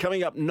 It's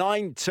coming up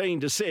 19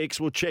 to 6.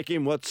 We'll check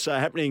in what's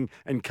happening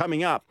and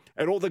coming up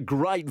at all the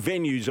great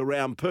venues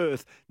around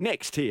Perth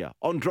next here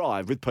on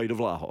Drive with Peter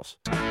Vlahos.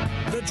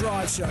 The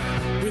Drive Show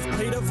with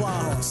Peter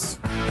Vlahos.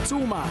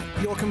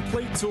 Toolmart, your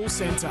complete tool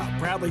centre.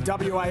 Proudly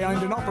WA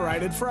owned and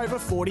operated for over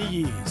 40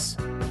 years.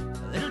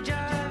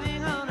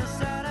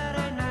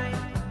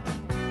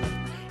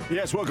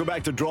 Yes, welcome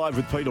back to Drive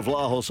with Peter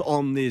Vlahos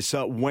on this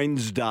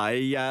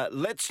Wednesday.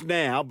 Let's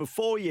now,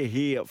 before you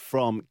hear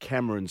from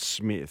Cameron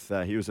Smith,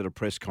 he was at a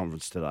press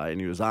conference today and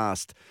he was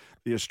asked,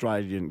 the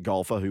Australian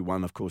golfer who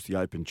won, of course, the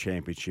Open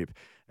Championship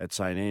at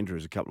St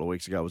Andrews a couple of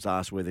weeks ago, was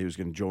asked whether he was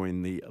going to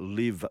join the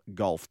Live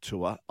Golf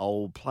Tour.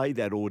 I'll play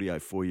that audio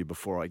for you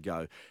before I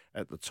go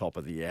at the top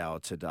of the hour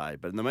today.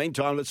 But in the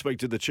meantime, let's speak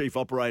to the Chief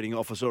Operating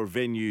Officer of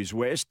Venues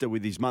West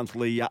with his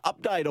monthly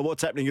update on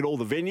what's happening at all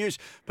the venues.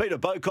 Peter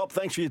Bocop,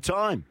 thanks for your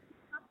time.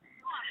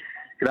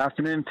 Good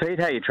afternoon, Pete.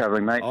 How are you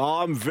travelling, mate?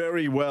 I'm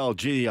very well.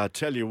 Gee, I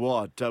tell you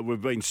what,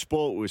 we've been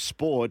sport with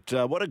sport.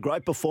 What a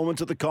great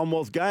performance at the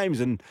Commonwealth Games,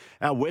 and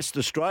our West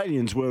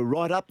Australians were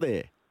right up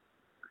there.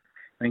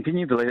 I mean, can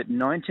you believe it?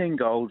 19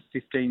 gold,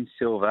 15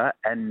 silver,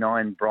 and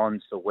 9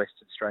 bronze for West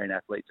Australian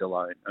athletes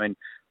alone. I mean,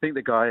 I think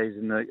the guys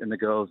and the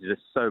girls are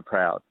just so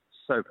proud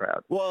so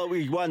proud. Well,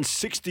 we won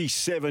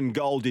 67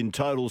 gold in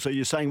total. So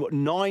you're saying,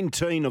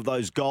 19 of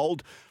those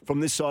gold from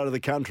this side of the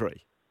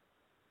country?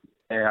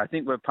 Yeah, I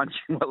think we're punching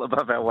well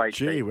above our weight.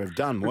 Gee, we've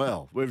done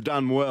well. We've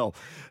done well.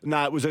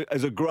 No, it was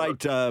a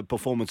great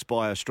performance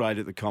by Australia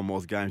at the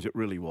Commonwealth Games. It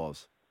really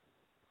was.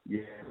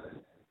 Yeah,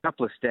 a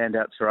couple of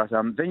standouts for us.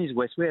 Venues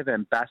West, we have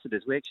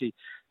ambassadors. We actually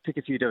pick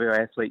a few WA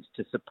athletes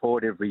to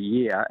support every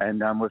year,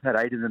 and we've had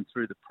 8 of them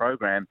through the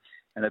program.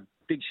 And a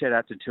big shout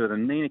out to 2 of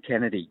them. Nina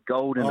Kennedy,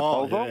 gold in the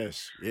pole vault.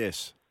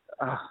 Yes.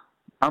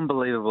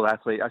 Unbelievable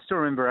athlete. I still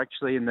remember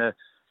actually in the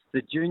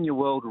junior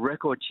world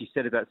record she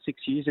set about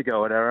 6 years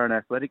ago at our own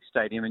athletic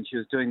stadium, and she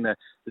was doing the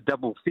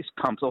double fist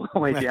pumps all the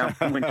way down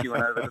when she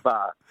went over the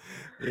bar.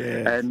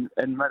 Yeah.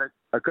 And mate,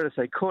 I've got to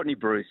say, Courtney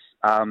Bruce,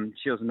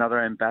 she was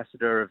another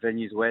ambassador of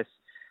Venues West.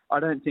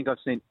 I don't think I've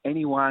seen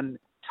anyone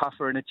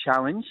tougher in a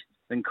challenge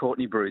than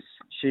Courtney Bruce.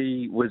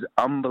 She was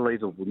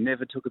unbelievable,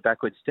 never took a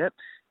backward step,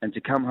 and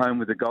to come home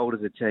with the gold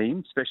as a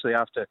team, especially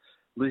after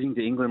losing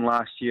to England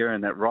last year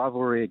and that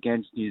rivalry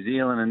against New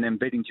Zealand and then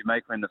beating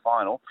Jamaica in the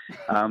final,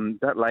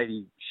 that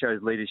lady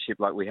shows leadership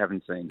like we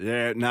haven't seen.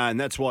 Yeah, no, and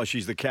that's why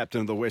she's the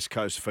captain of the West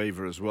Coast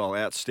Fever as well.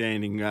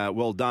 Outstanding.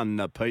 Well done,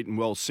 Pete, and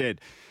well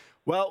said.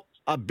 Well,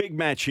 a big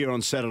match here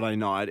on Saturday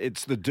night.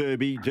 It's the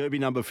Derby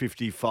number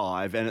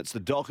 55, and it's the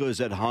Dockers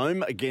at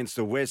home against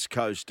the West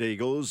Coast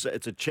Eagles.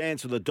 It's a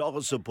chance for the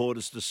Dockers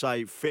supporters to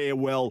say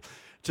farewell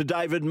to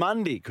David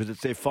Mundy because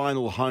it's their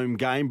final home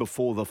game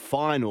before the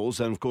finals.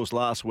 And, of course,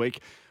 last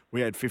week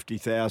we had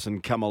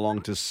 50,000 come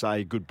along to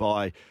say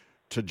goodbye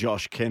to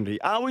Josh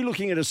Kennedy. Are we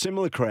looking at a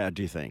similar crowd,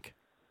 do you think?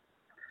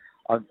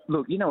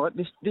 Look, you know what?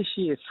 This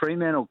year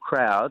Fremantle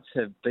crowds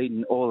have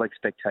beaten all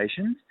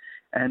expectations.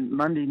 And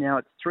Monday now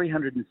it's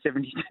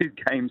 372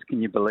 games,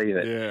 can you believe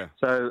it? Yeah.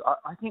 So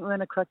I think we're going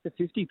to crack the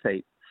 50,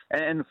 Pete.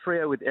 And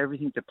Freo with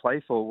everything to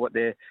play for,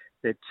 they're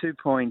 2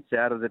 points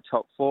out of the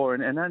top 4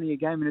 and only a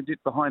game and a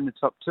bit behind the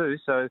top 2.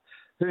 So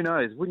who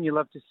knows? Wouldn't you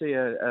love to see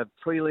a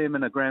prelim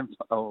and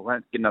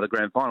won't get another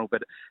grand final,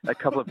 but a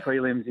couple of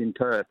prelims in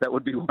Perth? That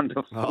would be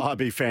wonderful. Oh, that'd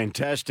be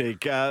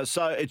fantastic.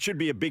 So it should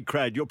be a big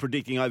crowd. You're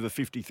predicting over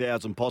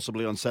 50,000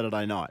 possibly on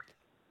Saturday night.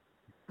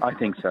 I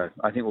think so.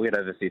 I think we'll get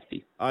over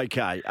 50.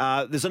 Okay.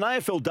 There's an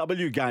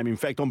AFLW game. In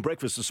fact, on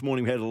breakfast this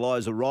morning, we had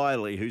Eliza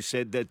Riley, who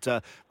said that,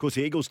 of course,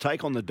 the Eagles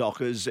take on the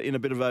Dockers in a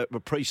bit of a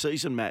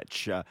pre-season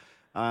match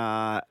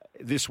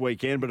this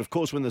weekend. But, of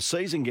course, when the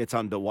season gets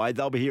underway,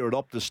 they'll be here at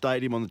Optus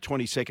Stadium on the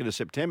 22nd of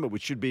September,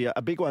 which should be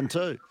a big one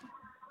too.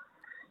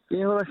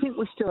 Yeah, well, I think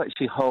we still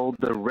actually hold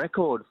the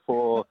record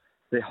for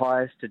the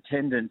highest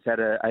attendance at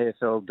a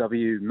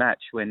AFLW match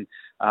when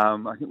I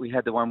think we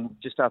had the one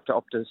just after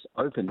Optus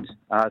opened.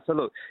 So,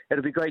 look,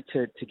 it'll be great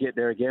to get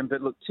there again.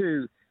 But, look,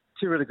 two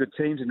really good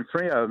teams in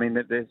Freo. I mean,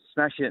 they're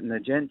smashing it in the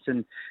gents,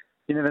 and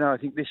you never know. I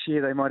think this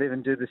year they might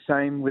even do the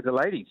same with the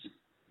ladies.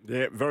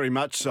 Yeah, very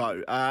much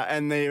so.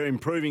 And they're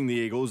improving the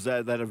Eagles. They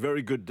had a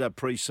very good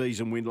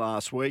pre-season win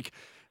last week.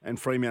 And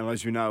Fremantle,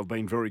 as you know, have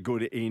been very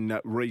good in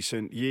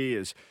recent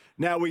years.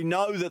 Now, we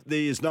know that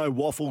there's no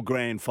Waffle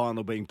Grand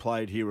Final being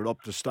played here at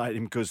Optus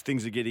Stadium because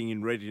things are getting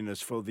in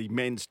readiness for the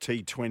Men's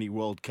T20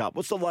 World Cup.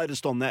 What's the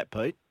latest on that,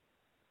 Pete?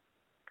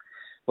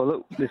 Well,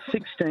 look, there's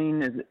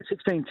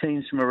 16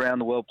 teams from around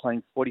the world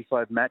playing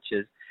 45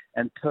 matches,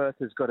 and Perth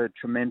has got a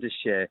tremendous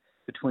share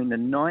between the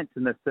 9th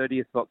and the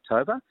 30th of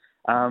October.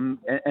 And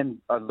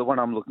the one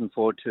I'm looking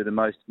forward to the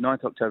most,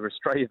 9th October,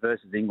 Australia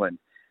versus England.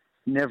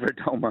 Never a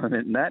dull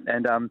moment in that.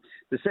 And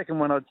the second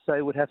one I'd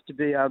say would have to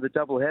be the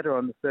doubleheader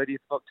on the 30th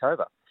of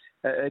October.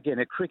 Again,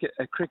 a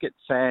cricket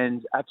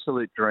fan's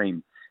absolute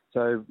dream.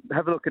 So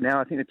have a look at now.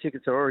 I think the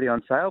tickets are already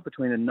on sale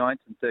between the 9th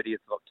and 30th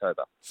of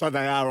October. So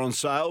they are on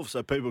sale,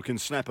 so people can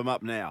snap them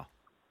up now.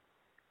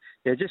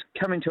 Yeah, just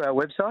come into our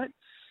website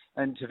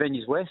and to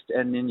Venues West,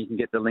 and then you can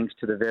get the links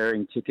to the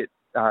varying ticket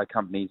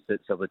companies that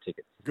sell the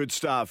tickets. Good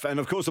stuff. And,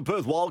 of course, the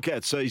Perth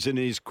Wildcats season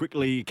is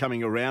quickly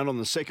coming around on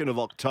the 2nd of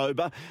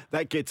October.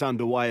 That gets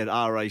underway at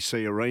RAC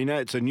Arena.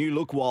 It's a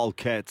new-look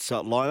Wildcats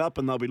lineup,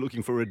 and they'll be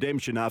looking for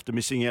redemption after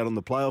missing out on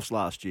the playoffs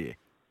last year.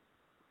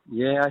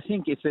 Yeah, I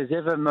think if there's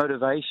ever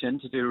motivation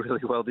to do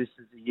really well, this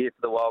is the year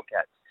for the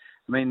Wildcats.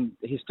 I mean,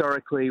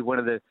 historically, one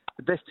of the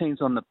best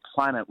teams on the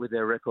planet with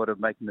their record of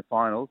making the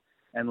finals,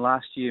 and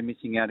last year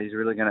missing out is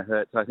really going to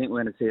hurt. So I think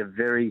we're going to see a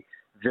very,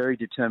 very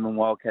determined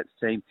Wildcats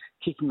team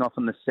kicking off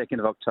on the 2nd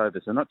of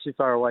October. So not too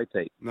far away,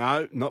 Pete.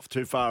 No, not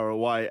too far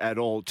away at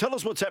all. Tell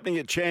us what's happening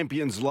at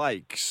Champions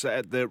Lakes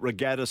at the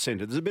Regatta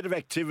Centre. There's a bit of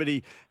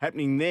activity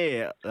happening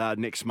there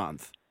next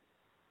month.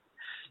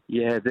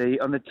 Yeah,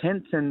 on the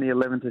 10th and the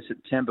 11th of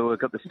September, we've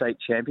got the state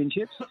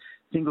championships.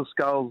 Single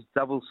sculls,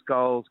 double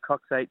sculls,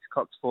 Cox 8s,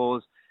 Cox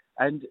 4s.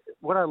 And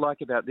what I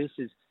like about this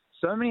is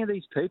so many of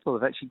these people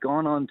have actually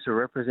gone on to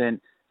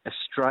represent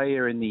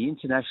Australia in the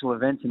international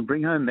events and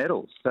bring home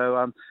medals.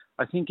 So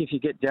I think if you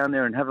get down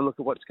there and have a look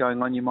at what's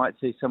going on, you might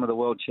see some of the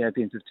world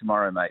champions of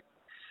tomorrow, mate.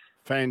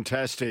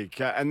 Fantastic.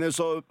 And there's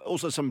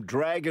also some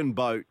dragon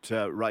boat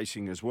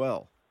racing as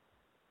well.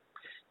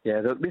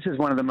 Yeah, this is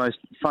one of the most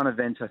fun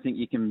events I think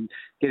you can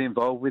get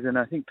involved with, and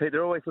I think, Pete,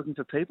 they're always looking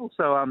for people.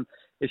 So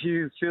if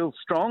you feel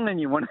strong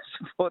and you want to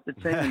support the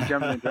team and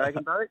jump in a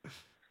dragon boat,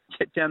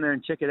 get down there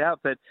and check it out.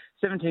 But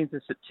 17th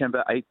of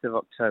September, 8th of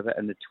October,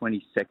 and the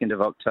 22nd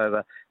of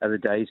October are the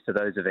days for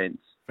those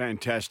events.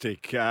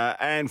 Fantastic.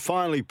 And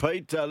finally,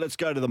 Pete, let's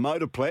go to the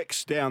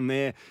Motorplex down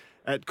there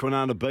at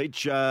Kwinana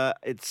Beach.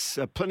 It's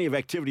plenty of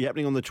activity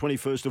happening on the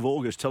 21st of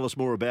August. Tell us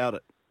more about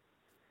it.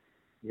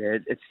 Yeah,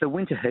 it's the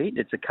Winter Heat.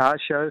 It's a car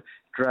show,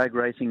 drag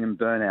racing and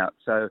burnout.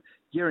 So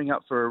gearing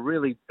up for a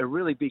really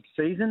big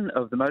season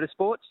of the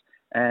motorsports,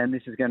 and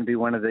this is going to be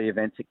one of the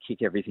events that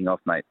kick everything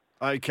off, mate.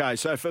 Okay,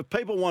 so if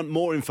people want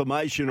more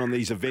information on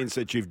these events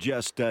that you've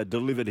just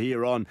delivered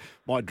here on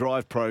My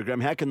Drive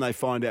program, how can they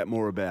find out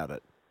more about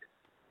it?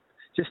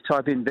 Just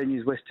type in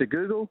Venues West to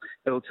Google.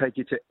 It'll take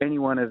you to any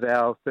one of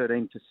our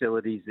 13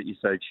 facilities that you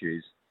so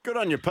choose. Good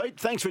on you, Pete.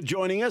 Thanks for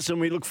joining us, and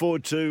we look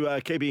forward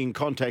to keeping in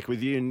contact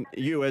with you, and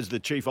you as the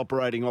Chief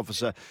Operating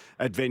Officer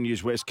at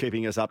Venues West,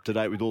 keeping us up to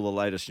date with all the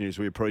latest news.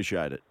 We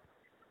appreciate it.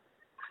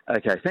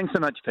 Okay, thanks so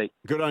much, Pete.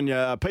 Good on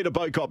you. Peter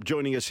Bocop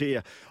joining us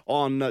here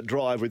on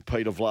Drive with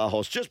Peter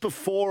Vlahos. Just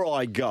before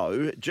I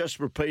go, just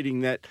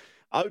repeating that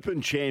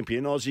Open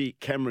champion Aussie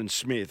Cameron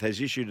Smith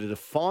has issued a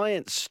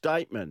defiant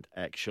statement,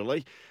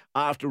 actually,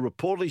 after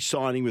reportedly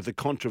signing with the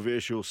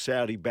controversial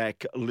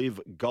Saudi-backed Live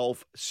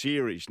Golf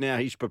Series. Now,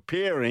 he's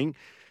preparing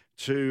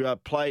to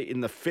play in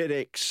the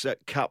FedEx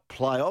Cup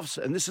playoffs,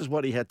 and this is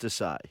what he had to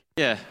say.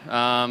 Yeah,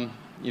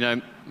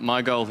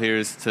 my goal here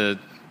is to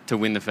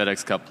win the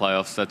FedEx Cup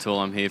playoffs. That's all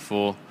I'm here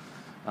for.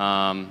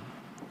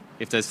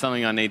 If there's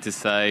something I need to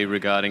say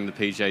regarding the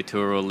PGA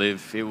Tour or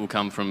Live, it will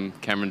come from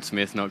Cameron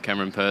Smith, not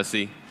Cameron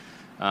Percy.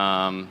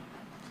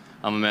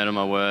 I'm a man of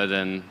my word,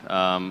 and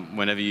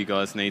whenever you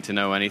guys need to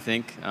know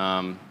anything,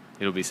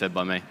 it'll be said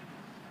by me.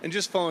 And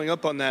just following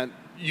up on that,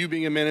 you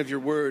being a man of your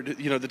word,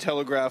 the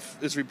Telegraph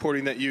is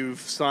reporting that you've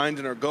signed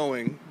and are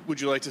going.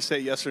 Would you like to say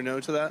yes or no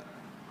to that?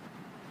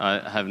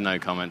 I have no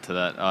comment to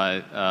that.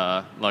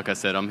 Like I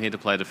said, I'm here to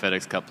play the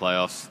FedEx Cup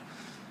playoffs.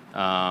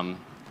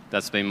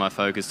 That's been my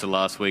focus the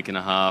last week and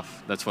a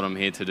half. That's what I'm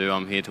here to do.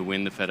 I'm here to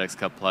win the FedEx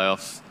Cup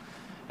playoffs.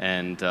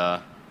 And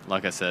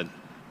like I said,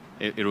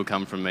 it'll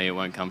come from me. It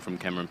won't come from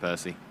Cameron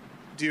Percy.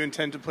 Do you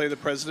intend to play the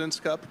President's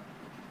Cup?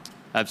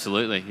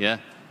 Absolutely, yeah.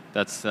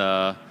 That's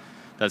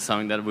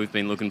something that we've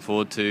been looking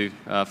forward to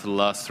for the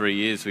last 3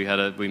 years.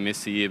 We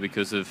missed a year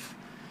because of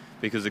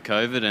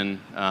COVID,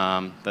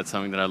 and that's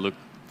something that I look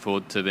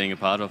forward to being a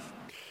part of.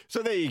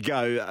 So there you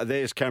go.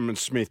 There's Cameron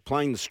Smith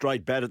playing the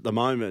straight bat at the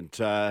moment.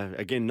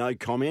 Again, no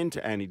comment,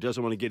 and he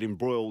doesn't want to get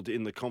embroiled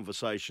in the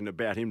conversation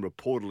about him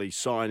reportedly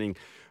signing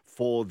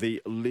for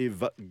the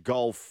Live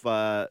Golf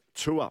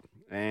Tour.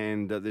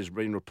 And there's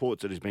been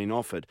reports that he's been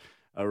offered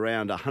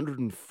around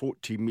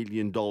 $140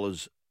 million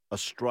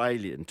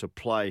Australian to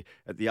play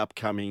at the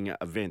upcoming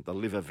event, the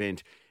Live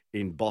event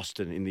in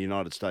Boston in the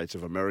United States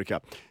of America.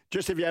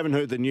 Just if you haven't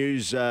heard the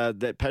news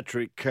that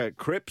Patrick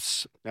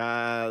Cripps, they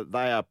are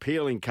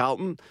appealing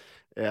Carlton.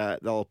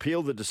 They'll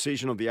appeal the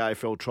decision of the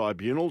AFL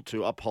Tribunal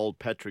to uphold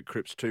Patrick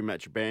Cripps'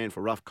 2-match ban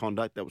for rough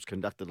conduct that was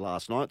conducted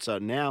last night. So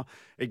now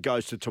it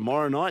goes to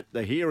tomorrow night.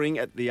 The hearing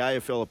at the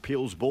AFL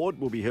Appeals Board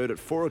will be heard at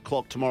 4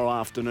 o'clock tomorrow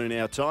afternoon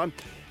our time,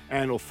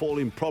 and it'll fall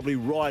in probably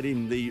right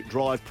in the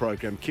Drive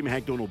program. Kim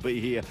Hagdorn will be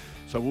here,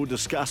 so we'll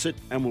discuss it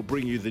and we'll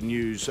bring you the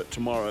news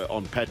tomorrow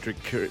on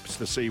Patrick Cripps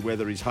to see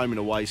whether his home and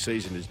away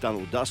season is done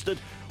or dusted,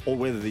 or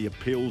whether the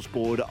Appeals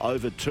Board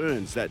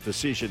overturns that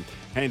decision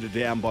handed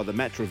down by the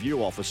match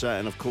review officer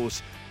and, of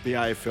course, the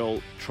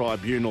AFL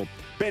Tribunal.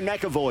 Ben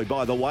McAvoy,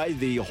 by the way,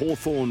 the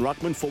Hawthorn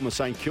ruckman, former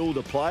St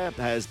Kilda player,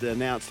 has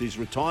announced his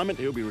retirement.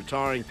 He'll be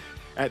retiring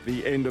at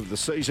the end of the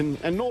season.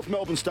 And North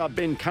Melbourne star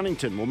Ben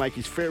Cunnington will make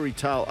his fairy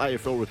tale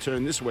AFL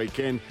return this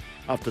weekend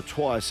after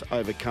twice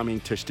overcoming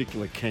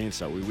testicular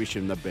cancer. We wish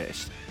him the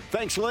best.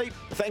 Thanks, Lee.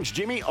 Thanks,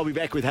 Jimmy. I'll be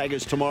back with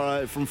Haggers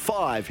tomorrow from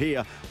 5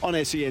 here on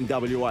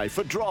SENWA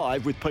for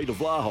Drive with Peter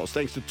Vlahos.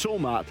 Thanks to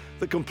Toolmart,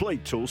 the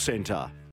complete tool centre.